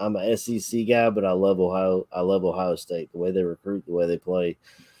watch. I'm an SEC guy, but I love Ohio. I love Ohio State, the way they recruit, the way they play.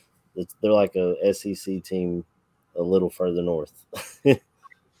 They're like a SEC team a little further north.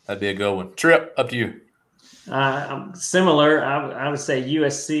 That'd be a good one. Trip, up to you. Similar, I would say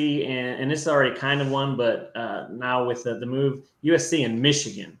USC, and it's already kind of one, but now with the move, USC and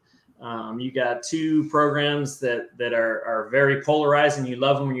Michigan. You got two programs that are very polarizing. You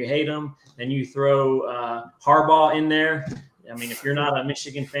love them or you hate them. And you throw Harbaugh in there. I mean, if you're not a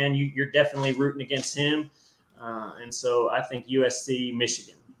Michigan fan, you're definitely rooting against him. And so I think USC,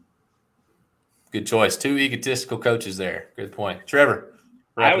 Michigan. Good choice. Two egotistical coaches there. Good point. Trevor,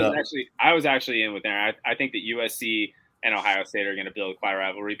 I was actually in with Aaron. I think that USC and Ohio State are going to build quite a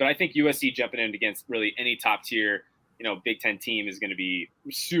rivalry, but I think USC jumping in against really any top tier, Big Ten team is going to be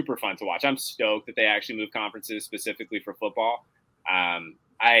super fun to watch. I'm stoked that they actually moved conferences specifically for football. I'm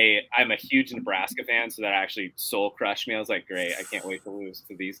a huge Nebraska fan, so that actually soul crushed me. I was like, great, I can't wait to lose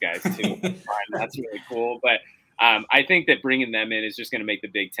to these guys too. That's really cool. But I think that bringing them in is just going to make the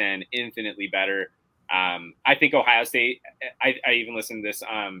Big Ten infinitely better. I think Ohio State, I even listened to this,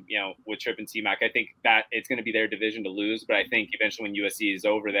 with Trip and T-Mac. I think that it's going to be their division to lose, but I think eventually when USC is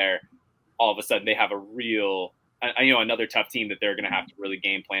over there, all of a sudden they have a real, another tough team that they're going to have to really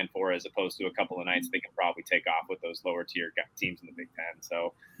game plan for, as opposed to a couple of nights they can probably take off with those lower tier teams in the Big Ten.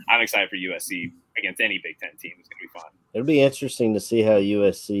 So I'm excited for USC against any Big Ten team. It's going to be fun. It'll be interesting to see how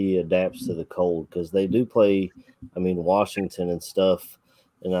USC adapts to the cold, because they do play, Washington and stuff.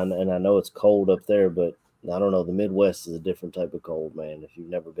 And I know it's cold up there, but I don't know. The Midwest is a different type of cold, man. If you've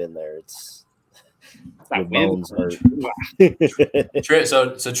never been there, your bones hurt.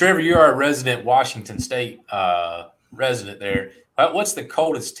 So Trevor, you are a resident Washington State resident there. What's the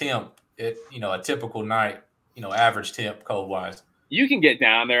coldest temp at a typical night? Average temp cold wise. You can get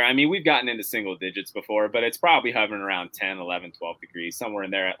down there. I mean, we've gotten into single digits before, but it's probably hovering around 10, 11, 12 degrees, somewhere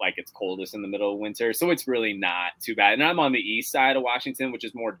in there at like its coldest in the middle of winter. So it's really not too bad. And I'm on the east side of Washington, which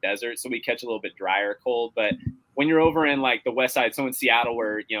is more desert, so we catch a little bit drier cold. But when you're over in like the west side, so in Seattle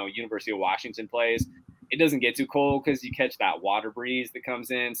where, University of Washington plays, it doesn't get too cold because you catch that water breeze that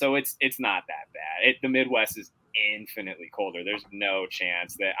comes in. So it's not that bad. The Midwest is infinitely colder. There's no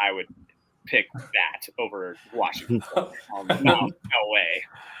chance that I would pick that over Washington. No way.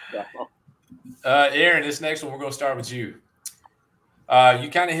 So. Aaron, this next one, we're going to start with you. You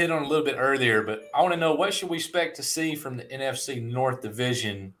kind of hit on a little bit earlier, but I want to know, what should we expect to see from the NFC North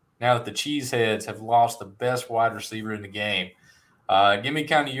Division now that the Cheeseheads have lost the best wide receiver in the game? Give me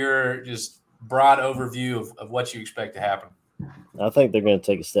kind of your just broad overview of what you expect to happen. I think they're going to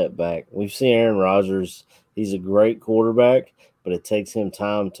take a step back. We've seen Aaron Rodgers. He's a great quarterback, but it takes him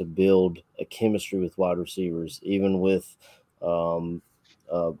time to build a chemistry with wide receivers, even with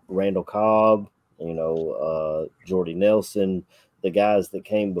Randall Cobb, Jordy Nelson, the guys that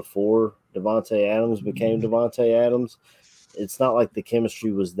came before Devontae Adams became Devontae Adams. It's not like the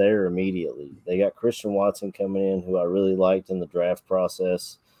chemistry was there immediately. They got Christian Watson coming in, who I really liked in the draft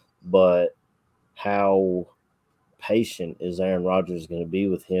process, but how patient is Aaron Rodgers going to be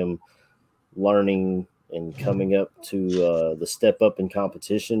with him learning and coming up to the step up in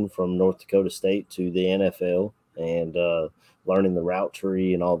competition from North Dakota State to the NFL, and learning the route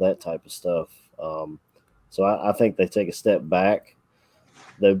tree and all that type of stuff. So I think they take a step back.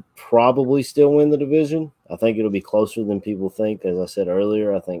 They probably still win the division. I think it'll be closer than people think. As I said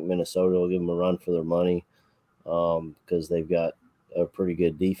earlier, I think Minnesota will give them a run for their money because they've got a pretty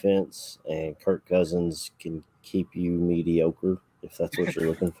good defense, and Kirk Cousins can keep you mediocre if that's what you're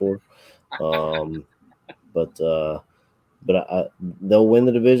looking for. But they'll win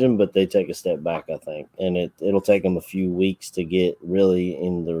the division, but they take a step back, I think, and it'll take them a few weeks to get really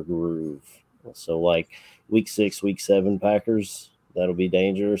in their groove. So like week 6, week 7 Packers, that'll be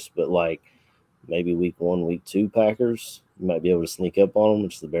dangerous, but like maybe week 1, week 2 Packers, you might be able to sneak up on them,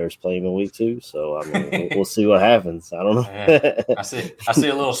 which the Bears play them in week 2. So I mean, we'll see what happens. I don't know. Yeah, I see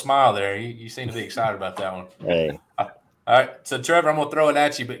a little smile there. You seem to be excited about that one. Hey. All right, so Trevor, I'm going to throw it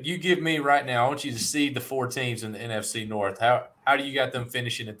at you, but you give me right now, I want you to seed the 4 teams in the NFC North. How do you got them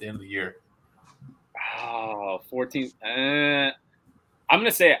finishing at the end of the year? Oh, 14. I'm going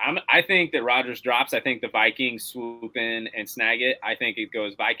to say I think that Rodgers drops. I think the Vikings swoop in and snag it. I think it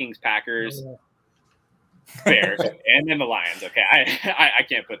goes Vikings, Packers, Bears, and then the Lions. Okay, I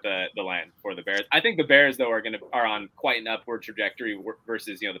can't put the Lions before the Bears. I think the Bears though are on quite an upward trajectory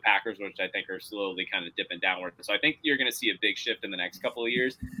versus the Packers, which I think are slowly kind of dipping downward. So I think you're going to see a big shift in the next couple of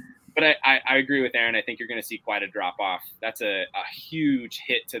years. But I agree with Aaron. I think you're going to see quite a drop off. That's a huge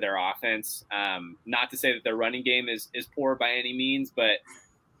hit to their offense. Not to say that their running game is poor by any means, but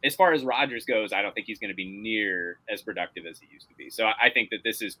as far as Rodgers goes, I don't think he's going to be near as productive as he used to be. So I think that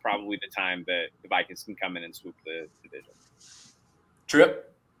this is probably the time that the Vikings can come in and swoop the division.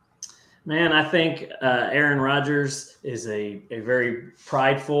 Trip? Man, I think Aaron Rodgers is a very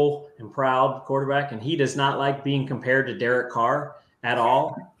prideful and proud quarterback, and he does not like being compared to Derek Carr at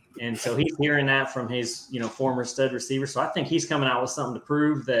all. And so he's hearing that from his, former stud receiver. So I think he's coming out with something to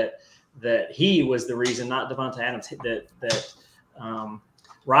prove that he was the reason, not Devontae Adams, that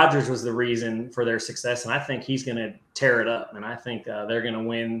Rodgers was the reason for their success. And I think he's going to tear it up. And I think they're going to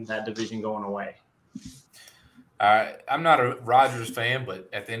win that division going away. I'm not a Rodgers fan, but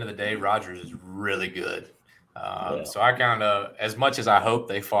at the end of the day, Rodgers is really good. So I kind of, as much as I hope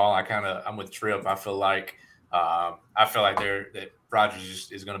they fall, I'm with Tripp. I feel like that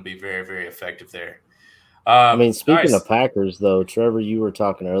Rodgers is going to be very, very effective there. Speaking of Packers, though, Trevor, you were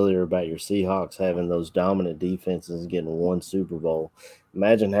talking earlier about your Seahawks having those dominant defenses and getting one Super Bowl.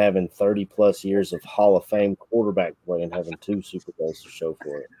 Imagine having 30-plus years of Hall of Fame quarterback play and having 2 Super Bowls to show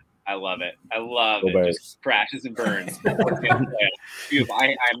for it. I love it. I love Go it. Bears. Just crashes and burns.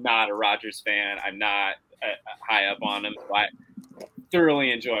 I'm not a Rodgers fan. I'm not high up on him. So I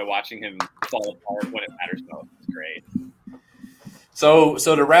thoroughly enjoy watching him fall apart when it matters most. It's great. So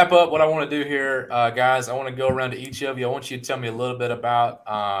to wrap up, what I want to do here, guys, I want to go around to each of you. I want you to tell me a little bit about.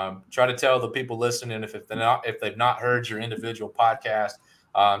 Try to tell the people listening if they've not heard your individual podcast,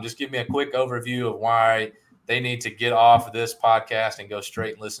 just give me a quick overview of why they need to get off of this podcast and go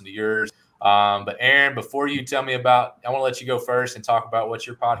straight and listen to yours. But Aaron, before you tell me about, I want to let you go first and talk about what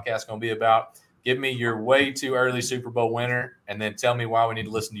your podcast is going to be about. Give me your way too early Super Bowl winner, and then tell me why we need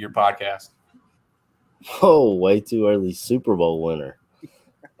to listen to your podcast. Oh, way too early Super Bowl winner.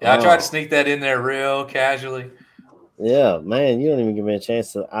 Yeah, I tried to sneak that in there real casually. Yeah, man, you don't even give me a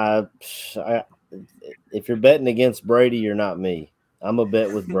chance to. If you're betting against Brady, you're not me. I'm a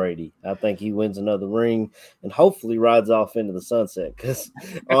bet with Brady. I think he wins another ring and hopefully rides off into the sunset because,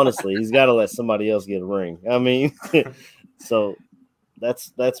 honestly, he's got to let somebody else get a ring. I mean, so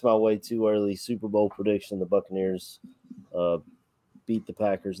that's my way too early Super Bowl prediction. The Buccaneers beat the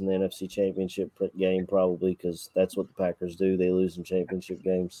Packers in the NFC Championship game probably because that's what the Packers do. They lose in championship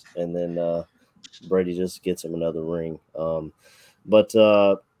games, and then Brady just gets him another ring. But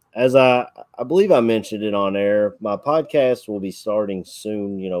as I believe I mentioned it on air, my podcast will be starting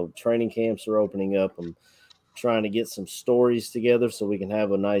soon. Training camps are opening up. I'm trying to get some stories together so we can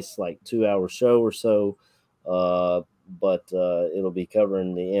have a nice 2-hour show or so. But it'll be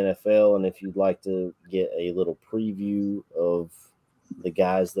covering the NFL. And if you'd like to get a little preview of the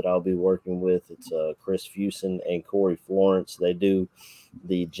guys that I'll be working with, it's Chris Fusen and Corey Florence. They do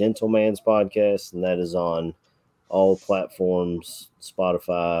the Gentleman's podcast, and that is on all platforms,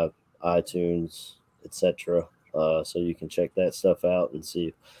 Spotify, iTunes, etc. So you can check that stuff out and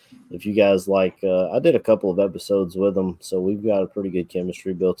see if you guys like. I did a couple of episodes with them, so we've got a pretty good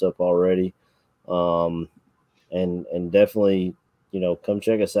chemistry built up already. And definitely, come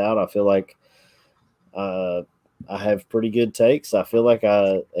check us out. I feel like I have pretty good takes. I feel like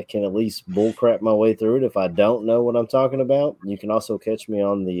I can at least bullcrap my way through it if I don't know what I'm talking about. You can also catch me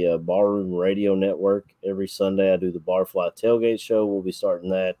on the Barroom Radio Network. Every Sunday I do the Barfly Tailgate Show. We'll be starting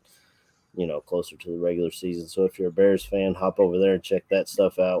that, closer to the regular season. So if you're a Bears fan, hop over there and check that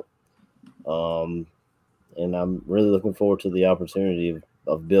stuff out. And I'm really looking forward to the opportunity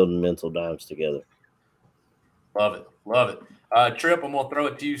of building Mental Dimes together. Love it. Trip, I'm going to throw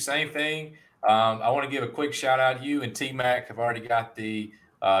it to you. Same thing. I want to give a quick shout out. You and T-Mac have already got the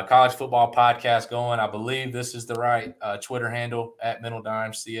college football podcast going. I believe this is the right Twitter handle at Mental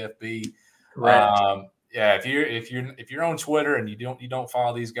Dimes CFB. Correct. Yeah, if you're on Twitter and you don't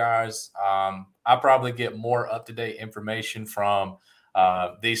follow these guys, I probably get more up to date information from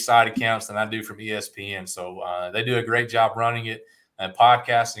these side accounts than I do from ESPN. So they do a great job running it, and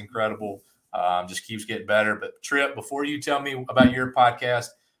podcast is incredible. Just keeps getting better. But Trip, before you tell me about your podcast,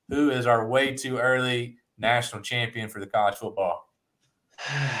 who is our way too early national champion for the college football?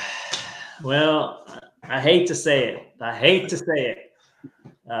 Well, I hate to say it.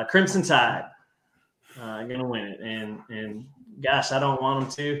 Crimson Tide going to win it. And gosh, I don't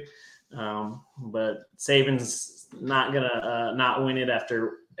want them to. But Saban's not going to not win it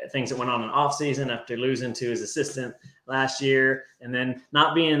after things that went on in offseason, after losing to his assistant last year, and then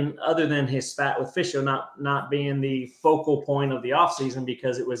not being, other than his spat with Fisher, not being the focal point of the offseason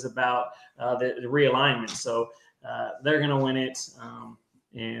because it was about the realignment. So they're going to win it,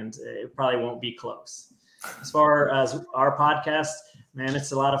 and it probably won't be close. As far as our podcast, man,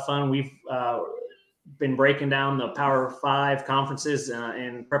 it's a lot of fun. We've been breaking down the Power 5 conferences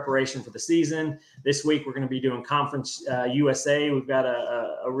in preparation for the season. This week, we're going to be doing Conference USA. We've got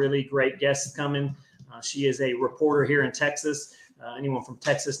a really great guest coming. She is a reporter here in Texas. Anyone from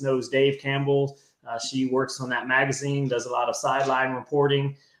Texas knows Dave Campbell. She works on that magazine, does a lot of sideline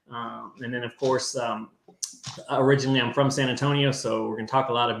reporting. And then, of course, originally I'm from San Antonio, so we're going to talk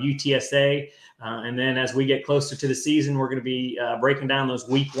a lot of UTSA. And then as we get closer to the season, we're going to be breaking down those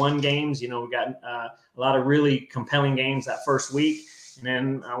week 1 games. You know, we got a lot of really compelling games that first week. And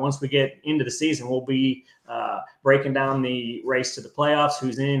then once we get into the season, we'll be breaking down the race to the playoffs,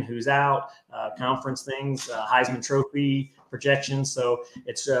 who's in, who's out, conference things, Heisman Trophy projections. So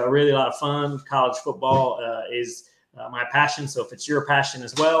it's really a lot of fun. College football is my passion. So if it's your passion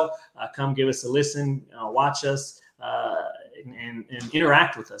as well, come give us a listen, watch us, and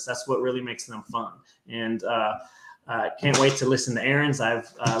interact with us. That's what really makes them fun. And can't wait to listen to Aaron's.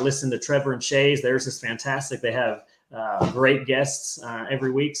 I've listened to Trevor and Shay's. Theirs is fantastic. They have great guests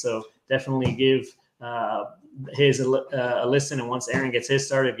every week. So definitely give his a listen. And once Aaron gets his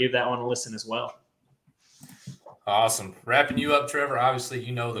started, give that one a listen as well. Awesome. Wrapping you up, Trevor. Obviously,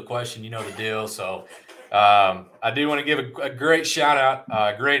 you know the question, you know the deal. So I do want to give a great shout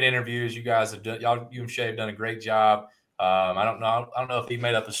out. Great interviews. You guys have done. You and Shay have done a great job. I don't know if he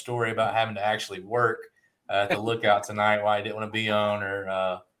made up a story about having to actually work at the Lookout tonight, why he didn't want to be on,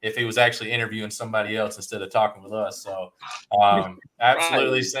 or if he was actually interviewing somebody else instead of talking with us. So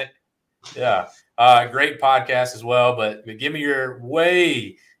absolutely, yeah, great podcast as well. But give me your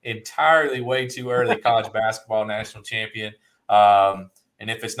entirely way too early college basketball national champion. And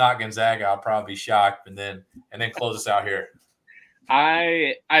if it's not Gonzaga, I'll probably be shocked. And then close us out here.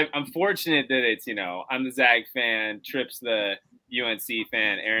 I'm fortunate that it's, I'm the Zag fan, Tripp's the UNC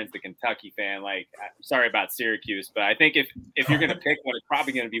fan, Aaron's the Kentucky fan. Like, I'm sorry about Syracuse, but I think if you're going to pick one, it's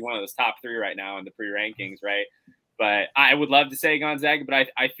probably going to be one of those top 3 right now in the pre-rankings, right? But I would love to say Gonzaga, but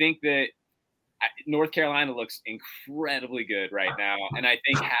I think that North Carolina looks incredibly good right now. And I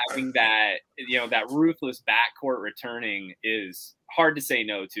think having that, that ruthless backcourt returning is hard to say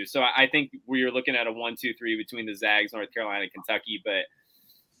no to. So I think we're looking at a 1-2-3 between the Zags, North Carolina, Kentucky, but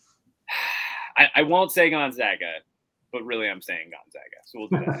I won't say Gonzaga, but really I'm saying Gonzaga. So we'll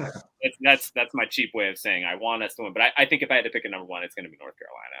do that. That's my cheap way of saying I want us to win. But I think if I had to pick a number 1, it's going to be North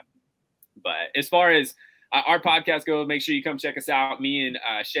Carolina. But as far as our podcast goes, make sure you come check us out. Me and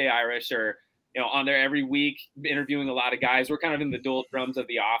Shay Irish are on there every week, interviewing a lot of guys. We're kind of in the doldrums of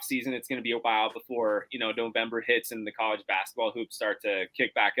the off season. It's going to be a while before, November hits and the college basketball hoops start to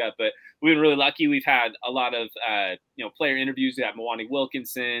kick back up. But we've been really lucky. We've had a lot of, player interviews. We have Mwani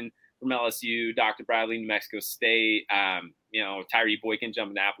Wilkinson from LSU, Dr. Bradley, New Mexico State, Tyree Boykin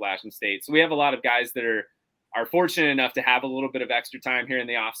jumping to Appalachian State. So we have a lot of guys that are fortunate enough to have a little bit of extra time here in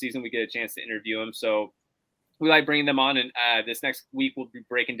the off season. We get a chance to interview them. So we like bringing them on, and this next week we'll be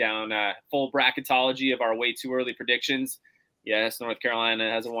breaking down full bracketology of our way too early predictions. Yes, North Carolina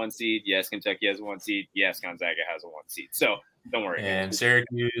has a 1 seed. Yes, Kentucky has a 1 seed. Yes, Gonzaga has a 1 seed. So don't worry. And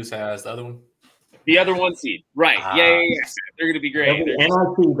Syracuse has the other one. The other 1 seed, right? Yeah. They're going to be great.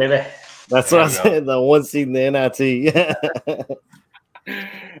 NIT, baby. That's what I said. The 1 seed in the NIT.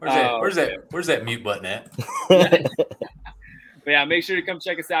 Where's that mute button at? But yeah, make sure to come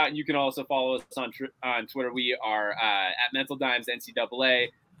check us out, and you can also follow us on Twitter. We are at Mental Dimes NCAA.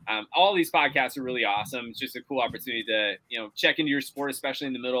 All these podcasts are really awesome. It's just a cool opportunity to check into your sport, especially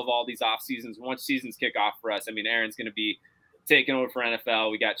in the middle of all these off seasons. Once seasons kick off for us, I mean, Aaron's going to be taking over for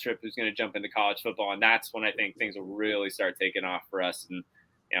NFL. We got Tripp who's going to jump into college football, and that's when I think things will really start taking off for us, and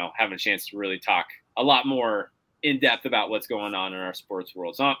having a chance to really talk a lot more in depth about what's going on in our sports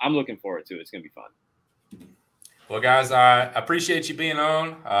world. So I'm looking forward to it. It's going to be fun. Well, guys, I appreciate you being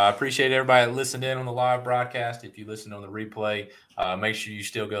on. I appreciate everybody that listened in on the live broadcast. If you listened on the replay, make sure you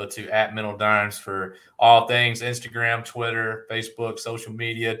still go to @MentalDimes for all things Instagram, Twitter, Facebook, social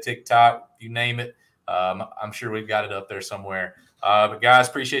media, TikTok, you name it. I'm sure we've got it up there somewhere. But, guys,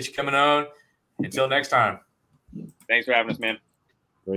 appreciate you coming on. Until next time. Thanks for having us, man.